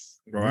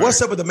 Right.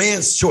 What's up with the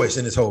man's choice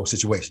in this whole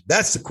situation?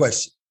 That's the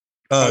question.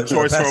 Her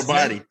choice, her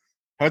body.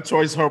 Her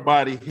choice, her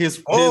body.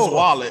 His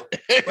wallet.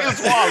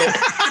 His wallet.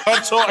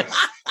 Her choice.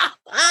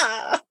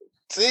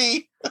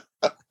 See?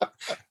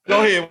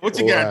 Go ahead. What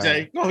you got,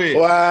 Jay? Go ahead.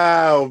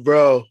 Wow,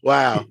 bro.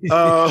 Wow.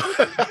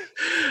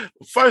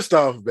 First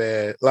off,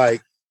 man,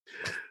 like,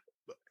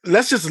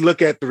 let's just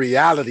look at the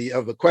reality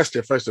of the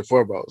question first and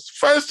foremost.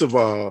 First of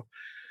all,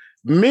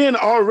 men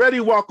already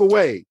walk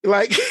away.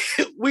 Like,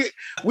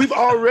 we've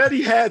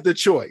already had the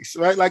choice,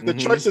 right? Like, the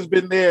choice has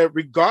been there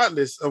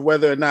regardless of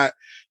whether or not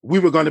we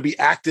were going to be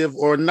active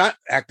or not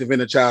active in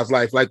a child's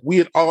life. Like,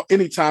 we at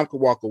any time could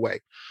walk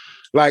away.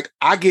 Like,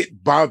 I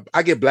get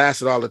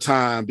blasted all the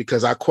time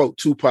because I quote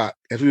Tupac,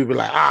 and people be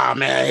like,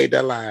 man, I hate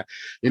that line.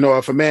 You know,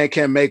 if a man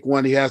can't make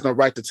one, he has no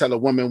right to tell a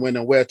woman when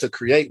and where to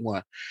create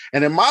one.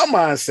 And in my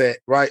mindset,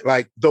 right,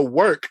 like, the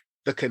work,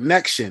 the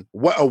connection,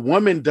 what a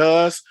woman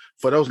does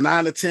for those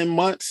 9 to 10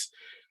 months,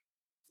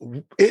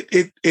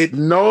 it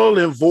null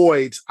and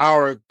voids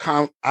our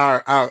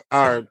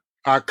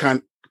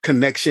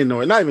connection,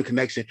 or not even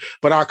connection,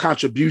 but our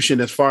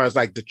contribution as far as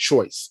like the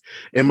choice,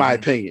 in my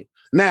opinion.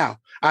 Now,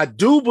 I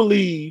do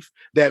believe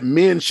that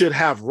men should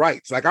have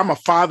rights. Like, I'm a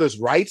father's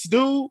rights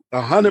dude,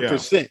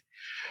 100%. Yeah.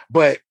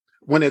 But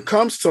when it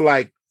comes to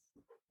like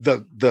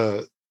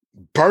the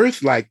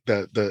birth, like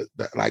the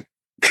like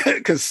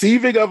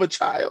conceiving of a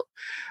child,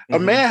 a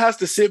man has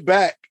to sit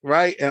back,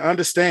 right, and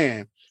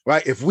understand,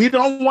 right? If we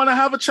don't want to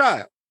have a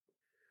child,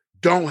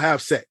 don't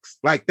have sex.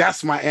 Like,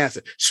 that's my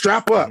answer.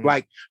 Strap up,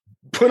 like,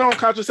 put on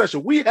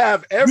contraception. We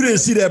have everything. You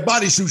didn't see that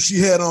bodysuit she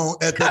had on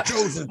at the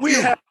Chosen. We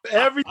have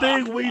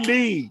everything we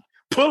need.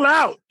 Pull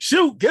out,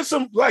 shoot, get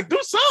some, like, do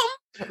something.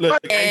 Look,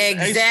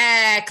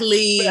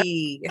 exactly.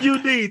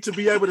 You need to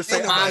be able to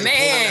say, my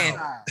man,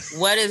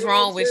 what is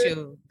wrong with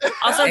you?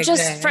 Also,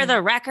 just for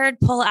the record,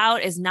 pull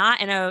out is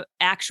not an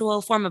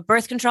actual form of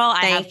birth control.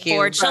 I have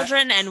 4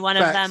 children, and one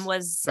of them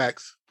was not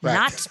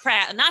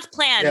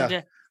planned.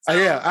 Yeah. So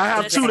I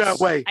have 2 that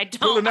way. I don't.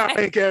 Pulling out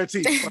ain't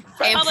guaranteed. And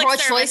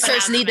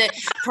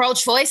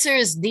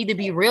pro-choicers need to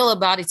be real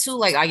about it too.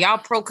 Like, are y'all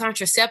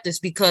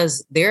pro-contraceptives?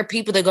 Because there are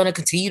people that are going to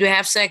continue to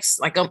have sex.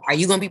 Like, are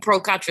you going to be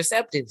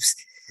pro-contraceptives?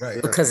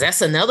 Right. Because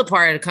that's another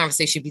part of the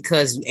conversation.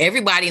 Because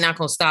everybody not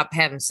going to stop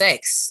having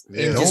sex.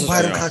 Yeah, don't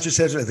buy the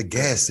contraception at the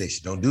gas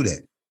station. Don't do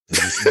that.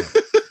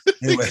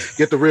 Anyway,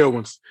 get the real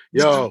ones.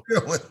 Yo.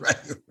 Right.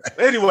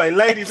 Anyway,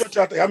 ladies, what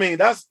y'all think? I mean,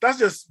 that's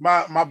just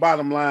my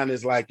bottom line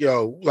is like,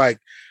 yo, like,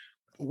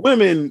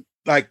 women,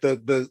 like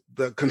the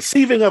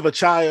conceiving of a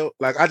child,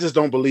 like, I just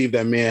don't believe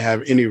that men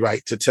have any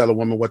right to tell a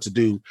woman what to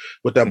do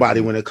with their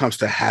body when it comes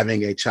to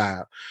having a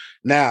child.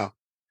 Now,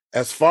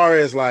 as far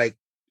as like,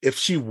 if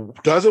she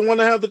doesn't want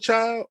to have the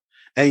child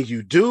and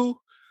you do,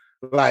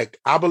 like,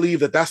 I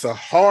believe that that's a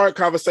hard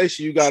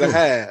conversation you got to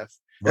have.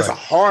 It's a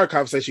hard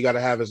conversation you got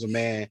to have as a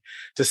man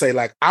to say,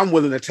 like, I'm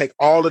willing to take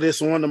all of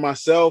this on to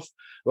myself.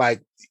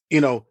 Like,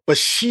 you know, but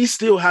she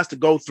still has to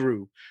go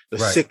through the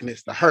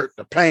sickness, the hurt,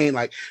 the pain.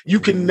 Like, you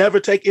can never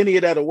take any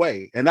of that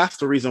away. And that's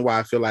the reason why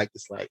I feel like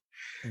it's like,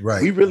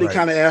 we really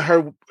kind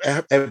of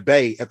at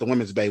the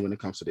women's bay when it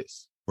comes to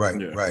this.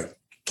 Right.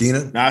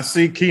 Keena? Now I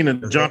see Keena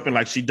jumping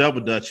like she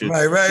double dutching.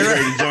 Right. Ready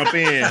to jump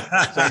in.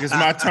 It's like, it's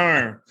my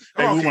turn.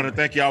 Hey, we want to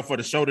thank y'all for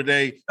the show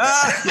today. Go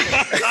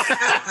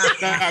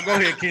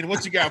ahead, Keena.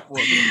 What you got for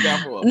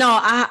us? No,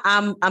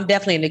 I'm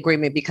definitely in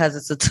agreement because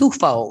it's a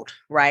twofold,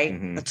 right?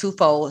 A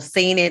twofold.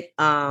 Seeing it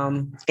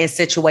in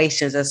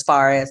situations as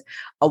far as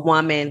a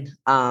woman,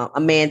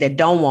 a man that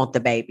don't want the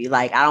baby.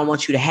 Like, I don't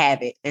want you to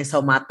have it. And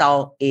so my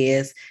thought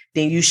is,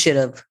 then you should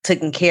have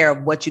taken care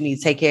of what you need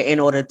to take care of in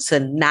order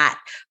to not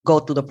go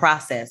through the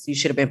process. You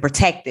should have been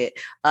protected.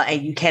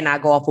 And you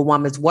cannot go off a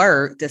woman's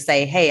word to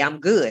say, hey,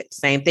 I'm good.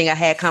 Same thing. I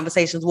had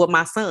conversations with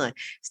my son.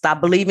 Stop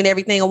believing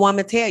everything a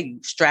woman tell you.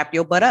 Strap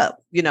your butt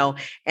up, you know?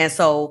 And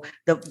so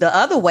the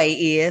other way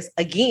is,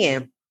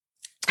 again,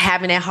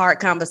 having that hard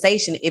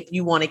conversation if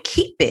you want to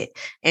keep it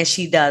and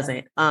she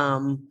doesn't.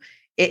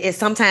 It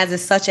sometimes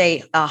it's such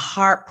a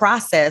hard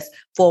process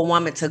for a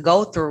woman to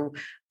go through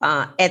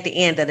at the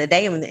end of the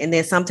day. And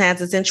then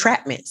sometimes it's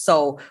entrapment.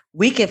 So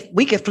we can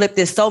flip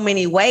this so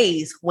many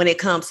ways when it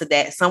comes to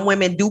that. Some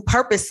women do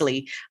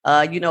purposely,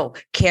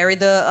 carry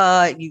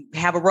you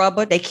have a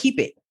rubber, they keep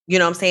it. You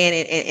know what I'm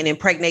saying? And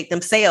impregnate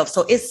themselves.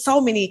 So it's so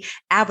many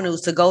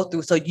avenues to go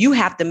through. So you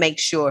have to make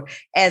sure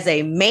as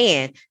a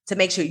man to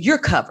make sure you're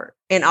covered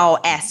in all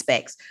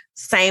aspects.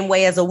 Same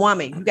way as a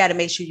woman, you got to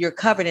make sure you're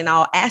covered in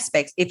all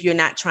aspects if you're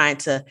not trying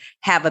to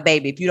have a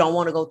baby. If you don't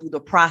want to go through the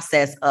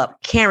process of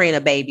carrying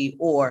a baby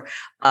or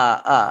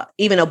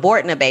even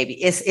aborting a baby,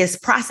 it's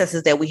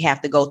processes that we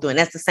have to go through. And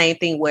that's the same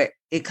thing where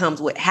it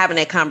comes with having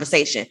that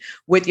conversation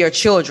with your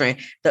children,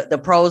 the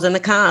pros and the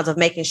cons of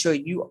making sure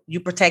you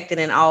protected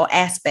in all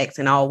aspects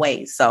in all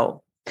ways.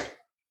 So.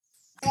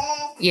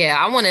 Yeah,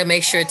 I want to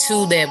make sure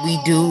too that we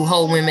do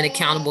hold women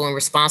accountable and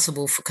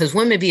responsible because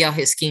women be out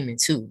here scheming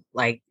too,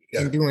 like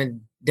and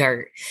doing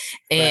dirt.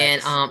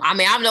 And I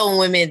mean, I've known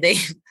women, they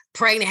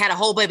pregnant, had a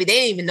whole baby, they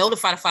didn't even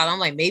notify the father. I'm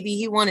like, maybe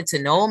he wanted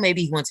to know,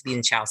 maybe he wanted to be in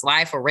the child's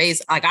life or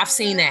raise. Like I've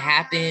seen that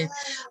happen.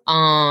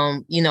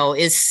 You know,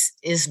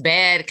 it's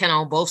bad kind of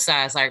on both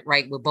sides, like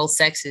right with both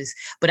sexes.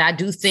 But I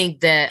do think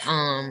that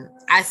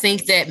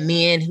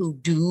men who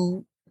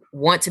do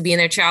want to be in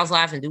their child's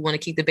life and do want to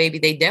keep the baby,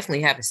 they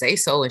definitely have to say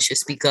so and should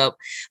speak up.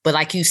 But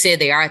like you said,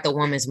 they are at the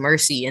woman's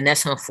mercy, and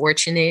that's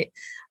unfortunate.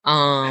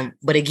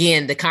 But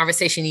again, the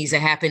conversation needs to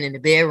happen in the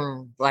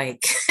bedroom.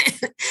 Like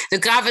the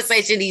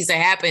conversation needs to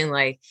happen.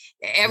 Like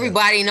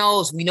everybody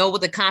knows, we know what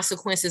the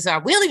consequences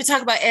are. We don't even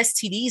talk about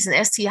STDs and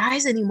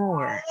STIs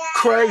anymore.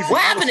 Crazy.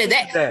 What happened to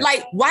that?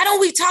 Like, why don't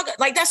we talk?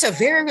 Like, that's a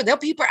very real. There are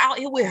people out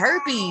here with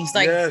herpes.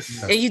 Like,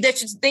 and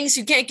that's things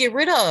you can't get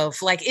rid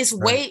of. Like, it's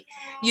weight,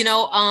 you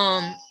know,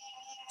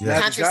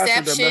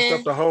 contraception. That messed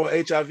up the whole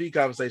HIV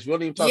conversation. We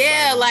don't even talk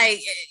about it. Like,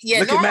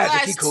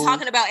 normalize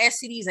talking about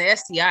STDs and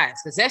STIs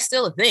because that's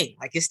still a thing.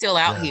 Like, it's still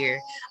out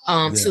here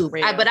too.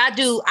 But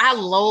I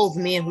loathe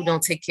men who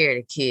don't take care of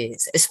the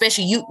kids,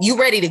 especially you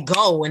ready to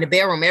go in the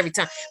bedroom every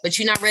time, but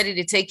you're not ready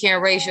to take care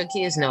and raise your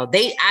kids. No,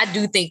 I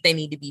do think they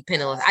need to be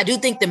penalized. I do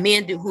think the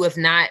men who have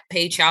not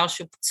paid child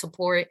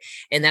support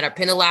and that are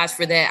penalized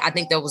for that, I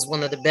think that was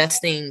one of the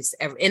best things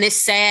ever. And it's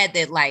sad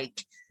that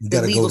like, the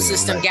legal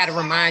system got to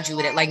remind you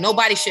of that. Like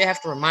nobody should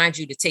have to remind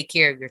you to take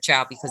care of your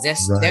child because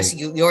that's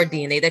your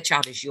DNA. That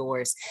child is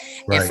yours.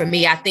 And for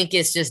me, I think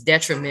it's just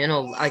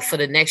detrimental, like for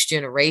the next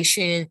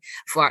generation.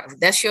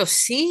 That's your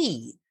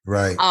seed.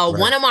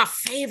 One of my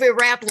favorite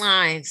rap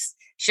lines.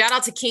 Shout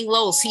out to King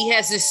Los. He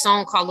has this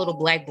song called Little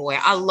Black Boy.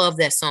 I love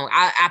that song.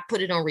 I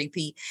put it on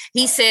repeat.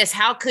 He says,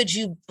 how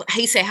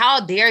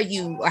dare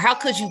you, or how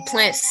could you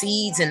plant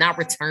seeds and not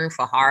return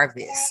for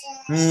harvest?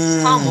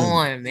 Come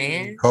on,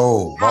 man.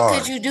 How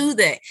could you do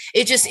that?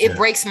 It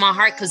breaks my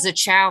heart because the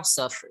child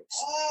suffers.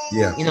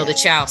 The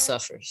child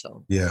suffers.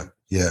 So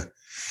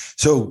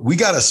So we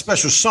got a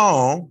special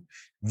song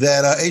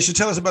that Aisha,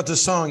 tell us about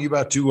this song you're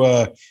about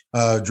to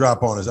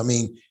drop on us. I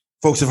mean,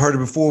 folks have heard it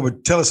before,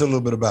 but tell us a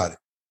little bit about it.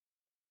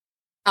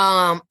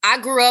 I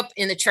grew up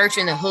in the church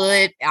in the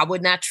hood. I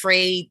would not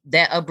trade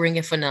that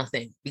upbringing for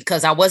nothing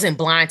because I wasn't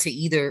blind to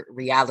either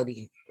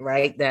reality,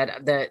 right?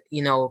 That the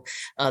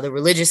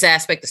religious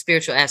aspect, the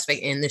spiritual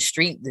aspect, and the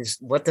street is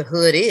what the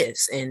hood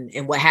is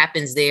and what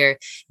happens there.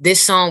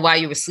 This song, While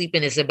You Were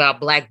Sleeping, is about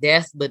Black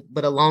death, but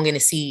a longing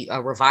to see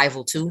a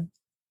revival too.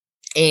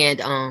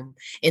 And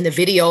in the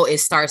video, it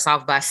starts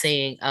off by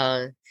saying,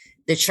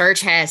 the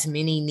church has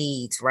many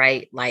needs,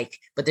 right? Like,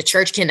 but the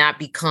church cannot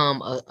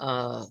become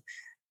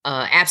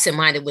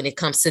absent-minded when it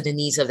comes to the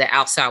needs of the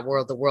outside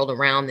world, the world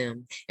around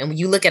them. And when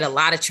you look at a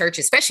lot of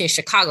churches, especially in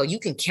Chicago, you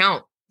can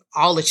count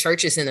all the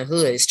churches in the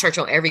hood. It's church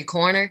on every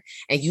corner.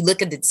 And you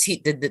look at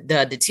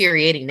the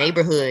deteriorating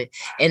neighborhood.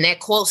 And that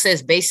quote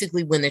says,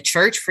 basically, when the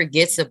church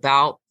forgets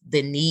about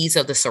the needs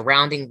of the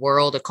surrounding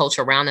world, the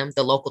culture around them,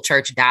 the local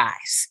church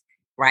dies,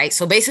 right?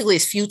 So basically,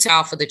 it's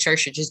futile for the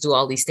church to just do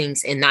all these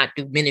things and not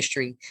do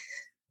ministry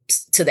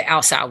to the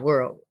outside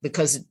world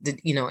because,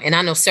 and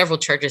I know several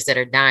churches that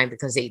are dying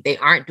because they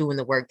aren't doing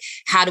the work.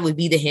 How do we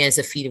be the hands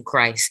and feet of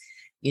Christ,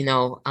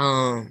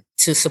 to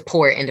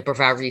support and to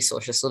provide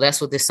resources? So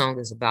that's what this song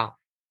is about.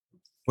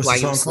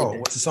 What's the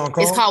song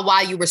called? It's called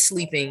While You Were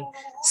Sleeping.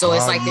 So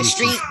it's like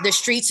the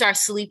streets are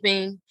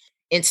sleeping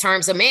in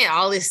terms of, man,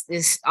 all this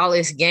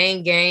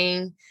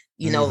gang,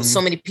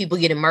 so many people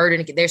getting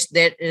murdered.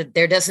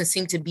 There doesn't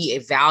seem to be a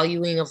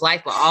valuing of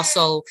life, but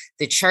also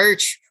the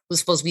church was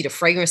supposed to be the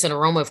fragrance and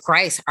aroma of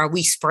Christ. Are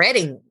we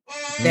spreading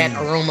that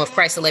aroma of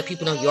Christ to let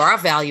people know you are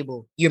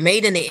valuable? You're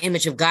made in the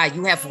image of God.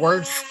 You have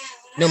worth,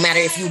 no matter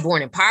if you were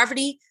born in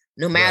poverty,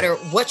 no matter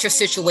what your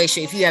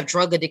situation, if you have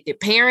drug addicted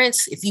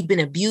parents, if you've been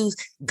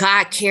abused,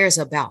 God cares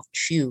about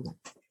you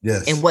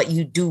and what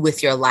you do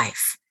with your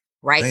life,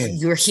 right? Man.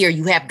 You're here.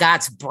 You have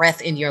God's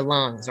breath in your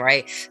lungs,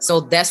 right? So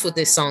that's what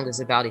this song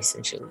is about,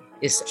 essentially.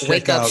 It's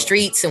wake up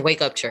streets and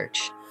wake up church.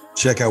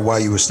 Check out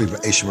While You Were Sleeping,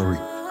 Aisha Marie.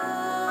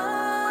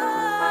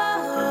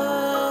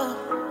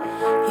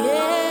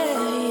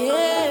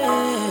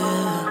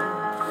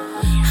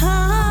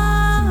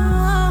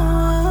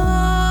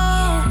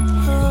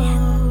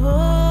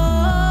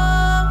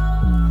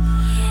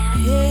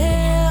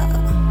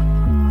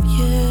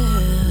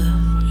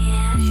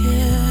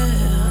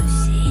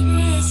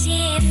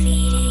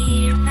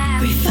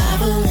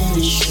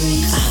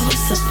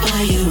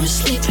 While you were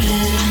sleeping,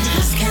 I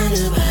lost count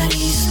of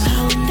bodies.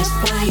 I wonder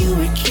why you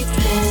were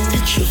keeping the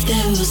truth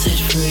that will set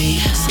free.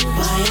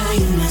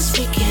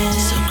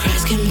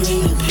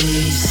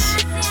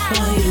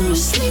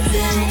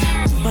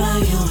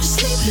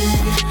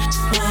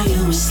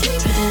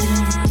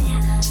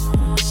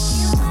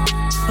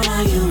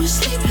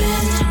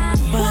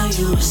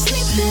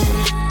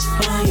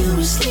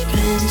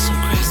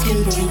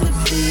 can bring the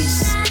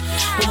peace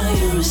while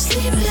you were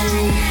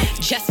sleeping.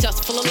 Just us,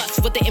 full of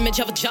lust, with the image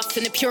of a just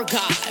and a pure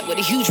God, with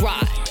a huge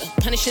rod,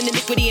 punishing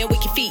iniquity and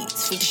wicked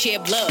feeds, with the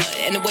shed blood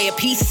and the way of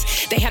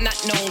peace. They have not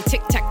known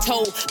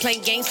tic-tac-toe,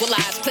 playing games with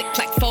lies,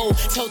 click-clack fold,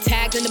 toe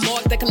tags in the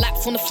morgue that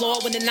collapse on the floor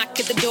when they knock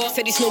at the door,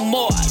 said he's no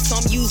more. So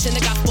I'm using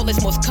the gospel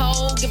as Morse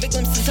code, give a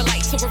glimpse into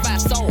light to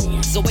revive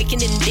souls.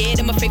 Awakening dead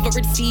in my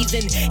favorite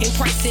season, in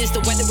crisis, the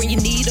weather when you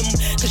need them,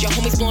 cause your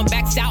homies blowing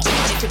backs out,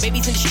 and your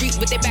babies in the street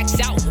with their backs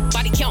out.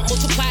 Body count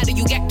multiplied or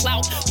you get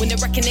clout, when the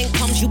reckoning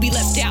comes you'll be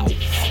left out.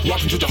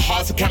 Walking through the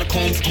hearts of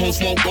catacombs, cones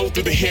won't go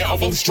through the hair of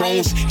those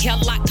drones. Hell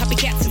lot,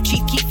 copycats of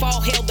cheap keep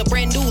all hail the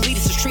brand new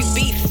leaders of street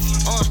beef.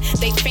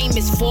 They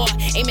famous for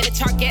aiming at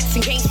targets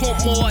and gains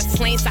want more.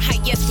 Slaying's the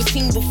highest we've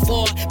seen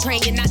before.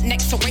 Praying you're not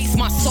next to raise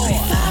my sword.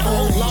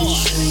 Oh Lord.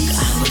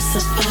 I was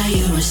up while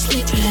you were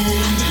sleeping.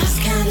 I lost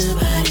count of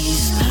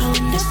bodies. I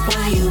wonder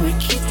why you were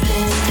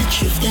keeping the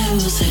truth that will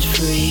set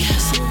free.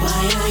 So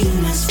why are you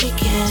not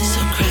speaking?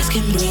 So Christ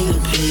can bring the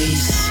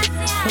peace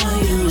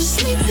while you were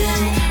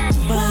sleeping.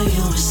 While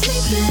you were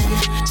sleeping.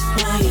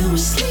 While you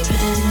were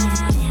sleeping.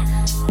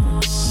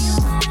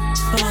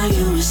 While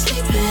you were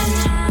sleeping,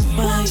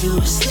 while you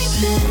were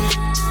sleeping,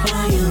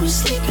 while you were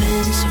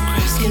sleeping, so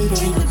Christ can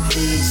bring the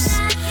peace.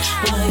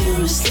 While you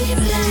were sleeping.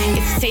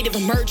 It's a state of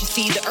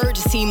emergency, the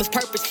urgency must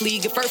purposefully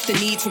give first the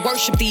need to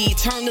worship thee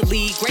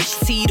eternally.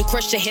 Graciously to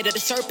crush the head of the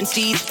serpent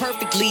seeds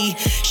perfectly.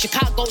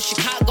 Chicago,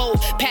 Chicago,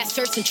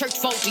 pastors and church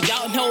folk, do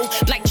y'all know?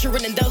 Black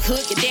children in the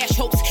hood, your dash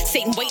hopes.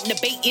 Satan waiting to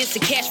bait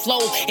instant cash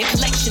flow and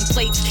collection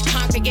plates.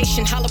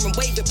 Congregation hollering,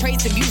 waving,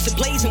 praising, music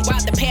blazing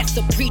while the pastor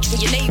preach when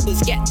your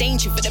neighbors got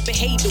danger for the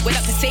behavior.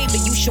 Without the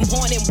savior, you should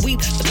mourn and weep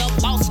for the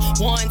lost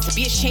one. To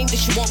be ashamed that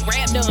you won't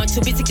grab none.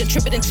 Too busy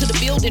contributing to the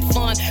building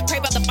fund.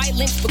 Pray about the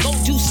violence, but go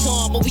do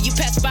some. Or will you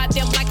pass by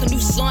them like a new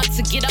son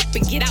to get up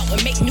and get out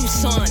and make new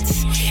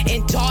sons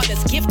and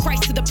daughters? Give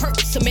Christ to the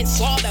purpose of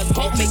manslaughter.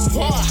 Go make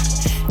war.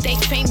 They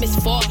famous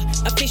for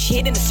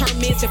officiating the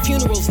sermons and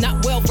funerals.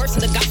 Not well versed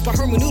in the gospel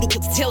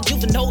hermeneutical to tell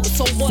juvenile the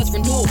soul was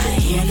renewable. I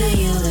hear the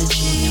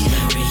eulogy.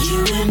 Were you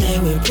when they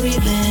were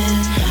breathing?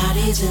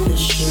 Bodies in the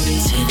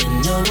streets,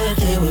 didn't know what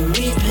they were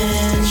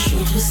reaping.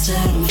 Truth was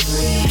set them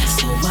free.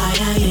 So why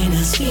are you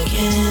not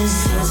speaking?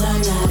 Souls are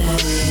not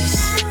at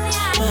rest.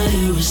 While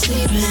you were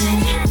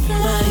sleeping,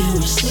 while you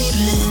were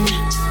sleeping,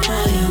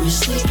 while you were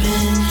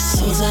sleeping,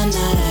 souls are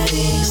not at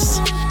ease.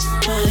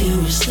 While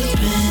you were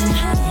sleeping,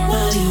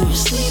 while you were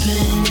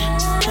sleeping,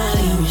 while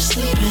you were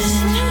sleeping,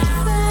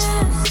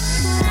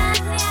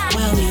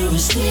 while you were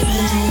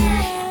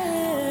sleeping.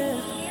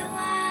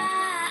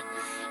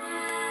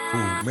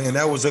 Ooh, man,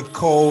 that was a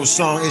cold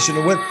song. You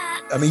know what?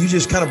 I mean, you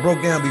just kind of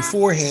broke down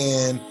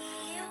beforehand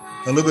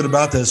a little bit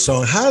about that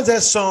song. How does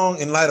that song,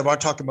 in light of our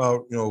talking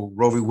about, you know,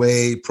 Roe v.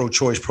 Wade,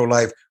 pro-choice,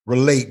 pro-life,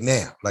 relate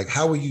now? Like,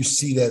 how will you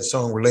see that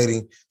song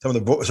relating some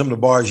of the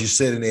bars you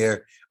said in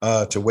there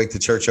to wake the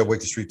church up,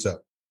 wake the streets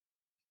up?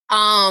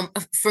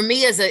 For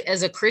me as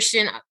a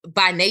Christian,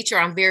 by nature,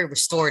 I'm very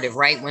restorative,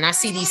 right? When I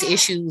see these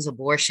issues,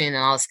 abortion and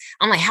all this,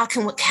 I'm like, how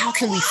can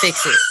we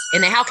fix it?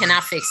 And then how can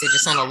I fix it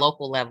just on a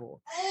local level,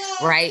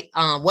 right?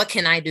 What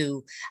can I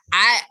do?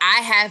 I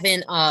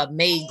haven't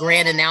made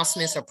grand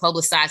announcements or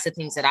publicized the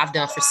things that I've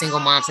done for single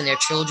moms and their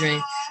children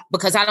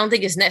because I don't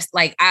think it's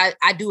like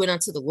I do it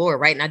unto the Lord,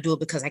 right? And I do it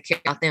because I care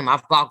about them.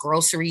 I've bought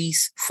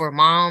groceries for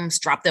moms,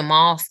 dropped them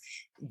off,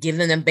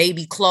 giving them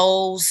baby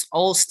clothes,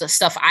 old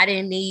stuff I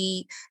didn't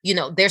need. You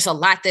know, there's a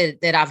lot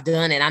that I've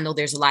done, and I know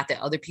there's a lot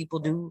that other people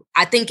do.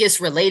 I think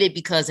it's related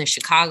because in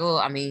Chicago,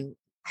 I mean,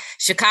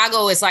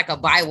 Chicago is like a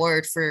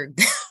byword for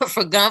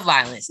gun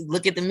violence.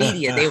 Look at the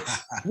media.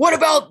 What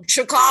about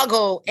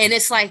Chicago? And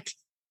it's like,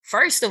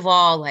 first of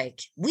all,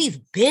 like, we've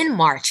been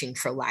marching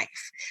for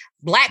life.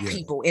 Black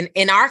people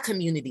in our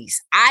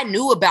communities. I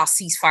knew about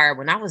ceasefire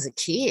when I was a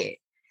kid.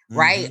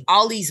 Right? Mm-hmm.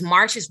 All these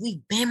marches,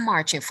 we've been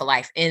marching for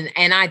life. And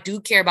I do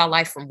care about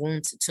life from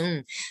womb to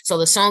tomb. So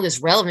the song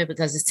is relevant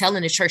because it's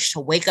telling the church to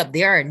wake up.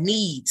 There are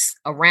needs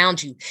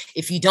around you.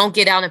 If you don't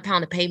get out and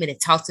pound the pavement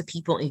and talk to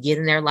people and get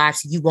in their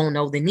lives, you won't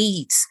know the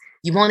needs.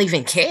 You won't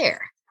even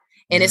care.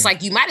 And it's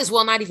like, you might as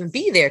well not even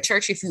be there,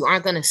 church, if you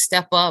aren't going to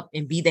step up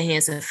and be the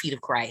hands and feet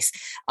of Christ.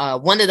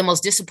 One of the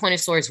most disappointing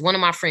stories, one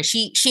of my friends,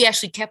 she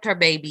actually kept her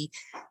baby,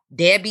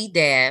 deadbeat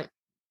dad.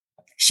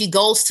 She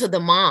goes to the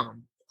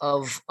mom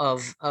of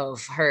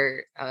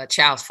her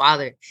child's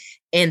father.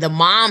 And the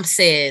mom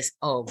says,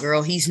 oh,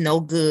 girl, he's no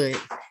good.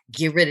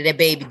 Get rid of that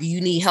baby. Do you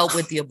need help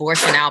with the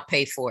abortion? I'll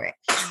pay for it.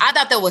 I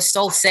thought that was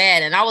so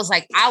sad. And I was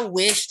like, I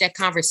wish that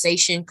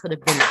conversation could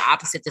have been the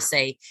opposite to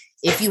say,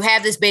 if you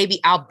have this baby,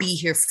 I'll be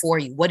here for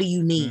you. What do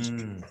you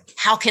need?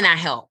 How can I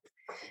help?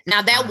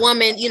 Now that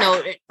woman, you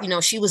know,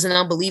 she was an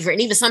unbeliever.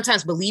 And even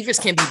sometimes believers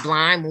can be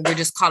blind when we're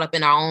just caught up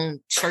in our own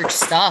church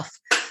stuff.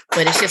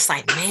 But it's just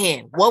like,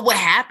 man, what would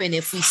happen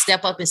if we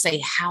step up and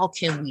say, how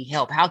can we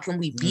help? How can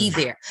we be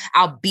there?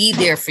 I'll be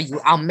there for you.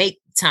 I'll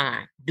make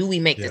time. Do we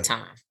make the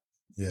time?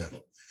 Yeah.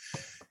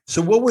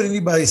 So what would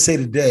anybody say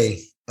today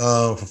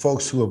for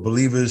folks who are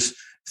believers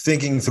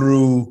thinking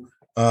through,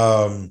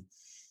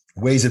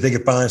 ways that they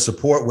could find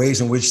support,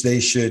 ways in which they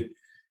should,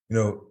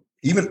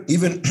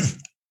 even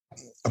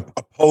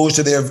opposed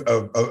to their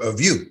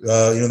view.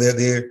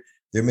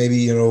 They're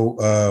maybe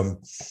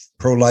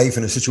pro-life,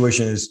 and a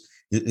situation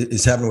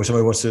is happening where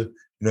somebody wants to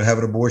have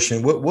an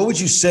abortion. What would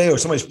you say, or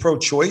somebody's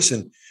pro-choice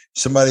and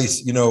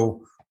somebody's feeling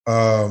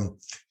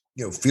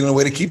a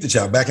way to keep the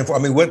child back and forth?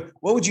 I mean, what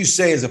would you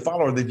say as a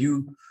follower that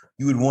you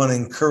would want to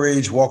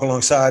encourage, walk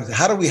alongside?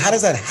 How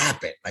does that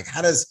happen? Like,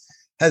 how does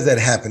that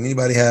happen?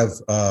 Anybody have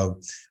a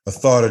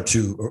thought or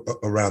two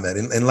around that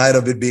in light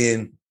of it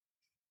being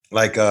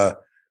like a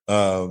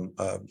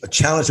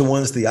challenge to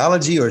one's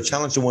theology or a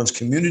challenge to one's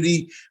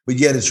community, but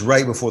yet it's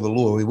right before the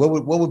Lord?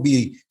 What would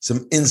be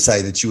some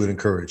insight that you would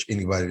encourage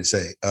anybody to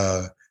say?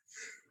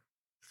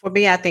 For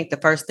me, I think the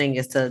first thing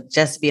is to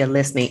just be a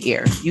listening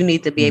ear. You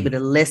need to be able to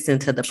listen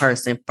to the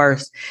person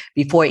first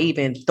before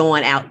even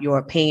throwing out your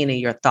opinion and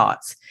your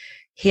thoughts,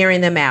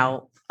 hearing them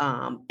out,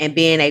 and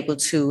being able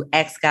to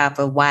ask God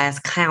for wise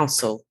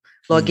counsel.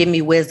 Lord, give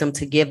me wisdom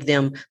to give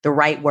them the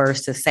right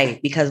words to say,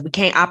 because we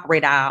can't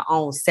operate our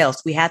own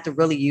selves. We have to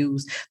really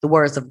use the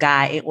words of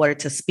God in order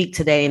to speak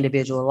to their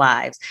individual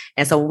lives.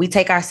 And so when we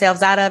take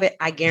ourselves out of it,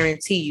 I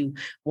guarantee you,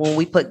 when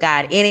we put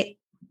God in it,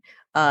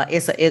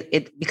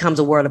 it becomes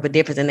a world of a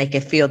difference, and they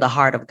can feel the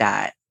heart of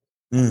God.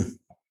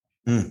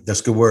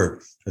 That's a good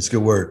word. That's a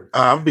good word.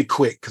 I'll be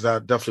quick because I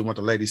definitely want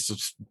the ladies to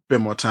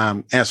spend more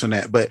time answering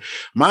that. But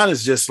mine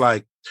is just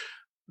like,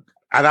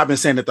 and I've been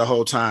saying it the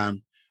whole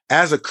time,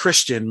 as a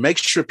Christian, make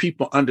sure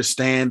people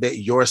understand that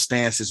your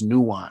stance is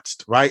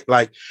nuanced, right?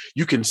 Like,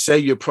 you can say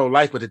you're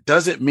pro-life, but it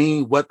doesn't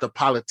mean what the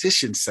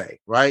politicians say,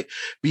 right?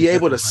 Be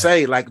able to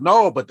say like,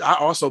 no, but I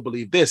also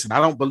believe this, and I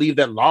don't believe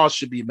that laws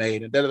should be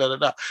made, and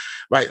da-da-da-da-da,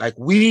 right? Like,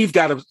 we've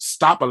got to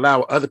stop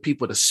allowing other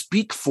people to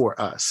speak for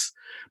us,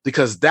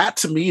 because that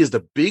to me is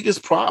the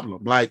biggest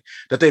problem, like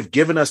that they've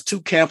given us two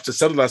camps to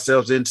settle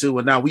ourselves into,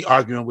 and now we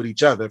arguing with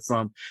each other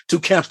from two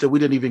camps that we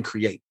didn't even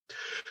create.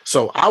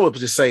 So I would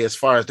just say, as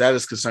far as that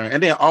is concerned,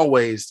 and then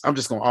always, I'm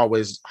just going to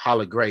always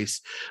holler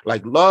grace,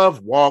 like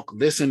love, walk,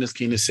 listen, as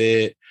Keena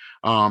said,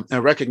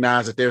 and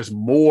recognize that there's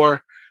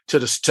more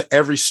to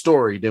every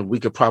story than we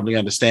could probably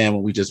understand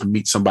when we just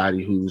meet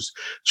somebody who's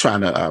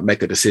trying to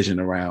make a decision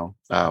around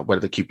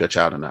whether to keep their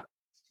child or not.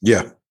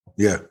 Yeah.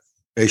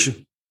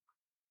 Aisha?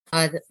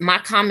 My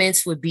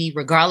comments would be,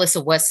 regardless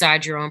of what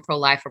side you're on,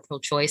 pro-life or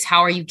pro-choice,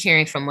 how are you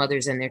caring for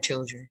mothers and their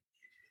children,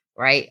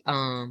 right?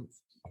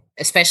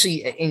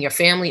 Especially in your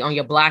family, on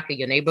your block, or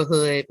your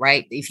neighborhood,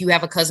 right? If you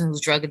have a cousin who's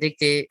drug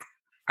addicted,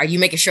 are you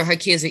making sure her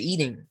kids are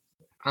eating?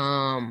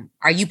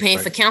 Are you paying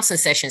for counseling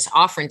sessions,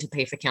 offering to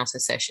pay for counseling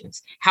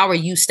sessions? How are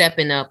you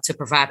stepping up to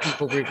provide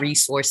people with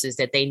resources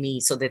that they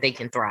need so that they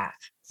can thrive?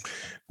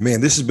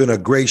 Man, this has been a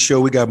great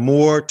show. We got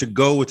more to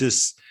go with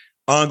this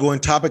ongoing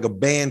topic of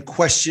banned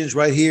questions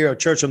right here at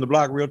Church on the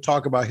Block. Real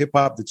talk about hip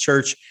hop, the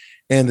church,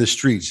 and the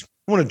streets.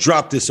 I want to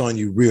drop this on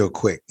you real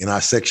quick in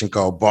our section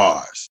called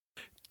Bars.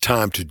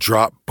 Time to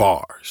drop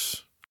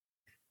bars.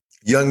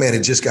 Young man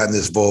had just gotten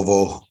this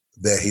Volvo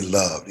that he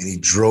loved, and he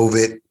drove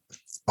it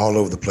all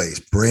over the place,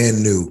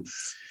 brand new.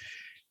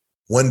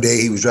 One day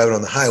he was driving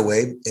on the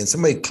highway, and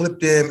somebody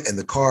clipped him, and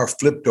the car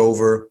flipped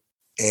over,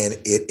 and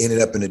it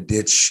ended up in a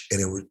ditch, and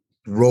it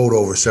rolled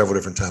over several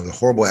different times. A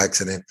horrible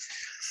accident.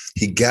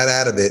 He got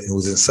out of it and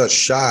was in such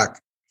shock.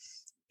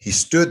 He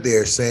stood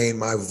there saying,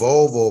 "My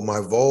Volvo, my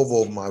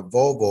Volvo, my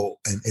Volvo,"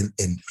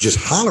 and just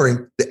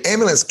hollering. The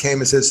ambulance came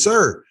and said,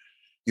 "Sir,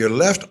 your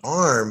left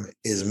arm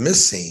is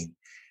missing."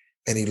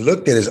 And he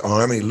looked at his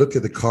arm, and he looked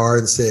at the car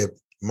and said,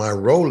 "My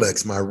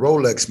Rolex, my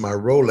Rolex, my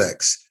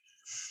Rolex."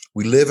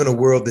 We live in a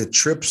world that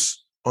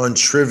trips on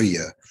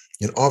trivia,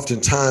 and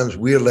oftentimes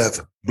we're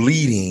left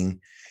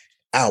bleeding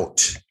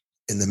out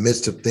in the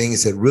midst of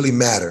things that really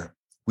matter.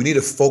 We need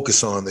to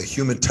focus on the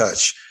human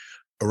touch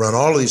around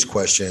all of these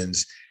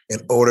questions in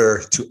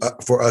order to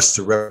for us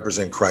to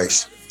represent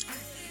Christ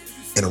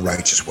in a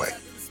righteous way.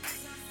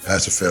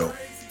 Pastor Phil,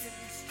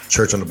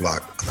 Church on the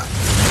Block.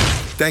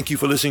 Thank you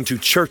for listening to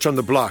Church on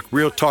the Block,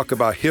 real talk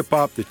about hip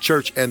hop, the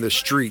church, and the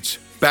streets.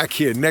 Back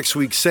here next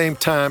week, same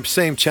time,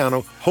 same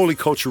channel, Holy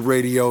Culture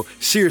Radio,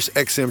 Sirius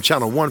XM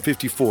channel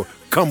 154.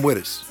 Come with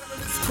us. Tell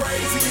them it's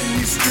crazy in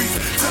these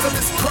streets. Tell them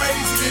it's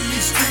crazy in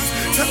these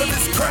streets. Tell them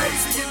it's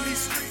crazy in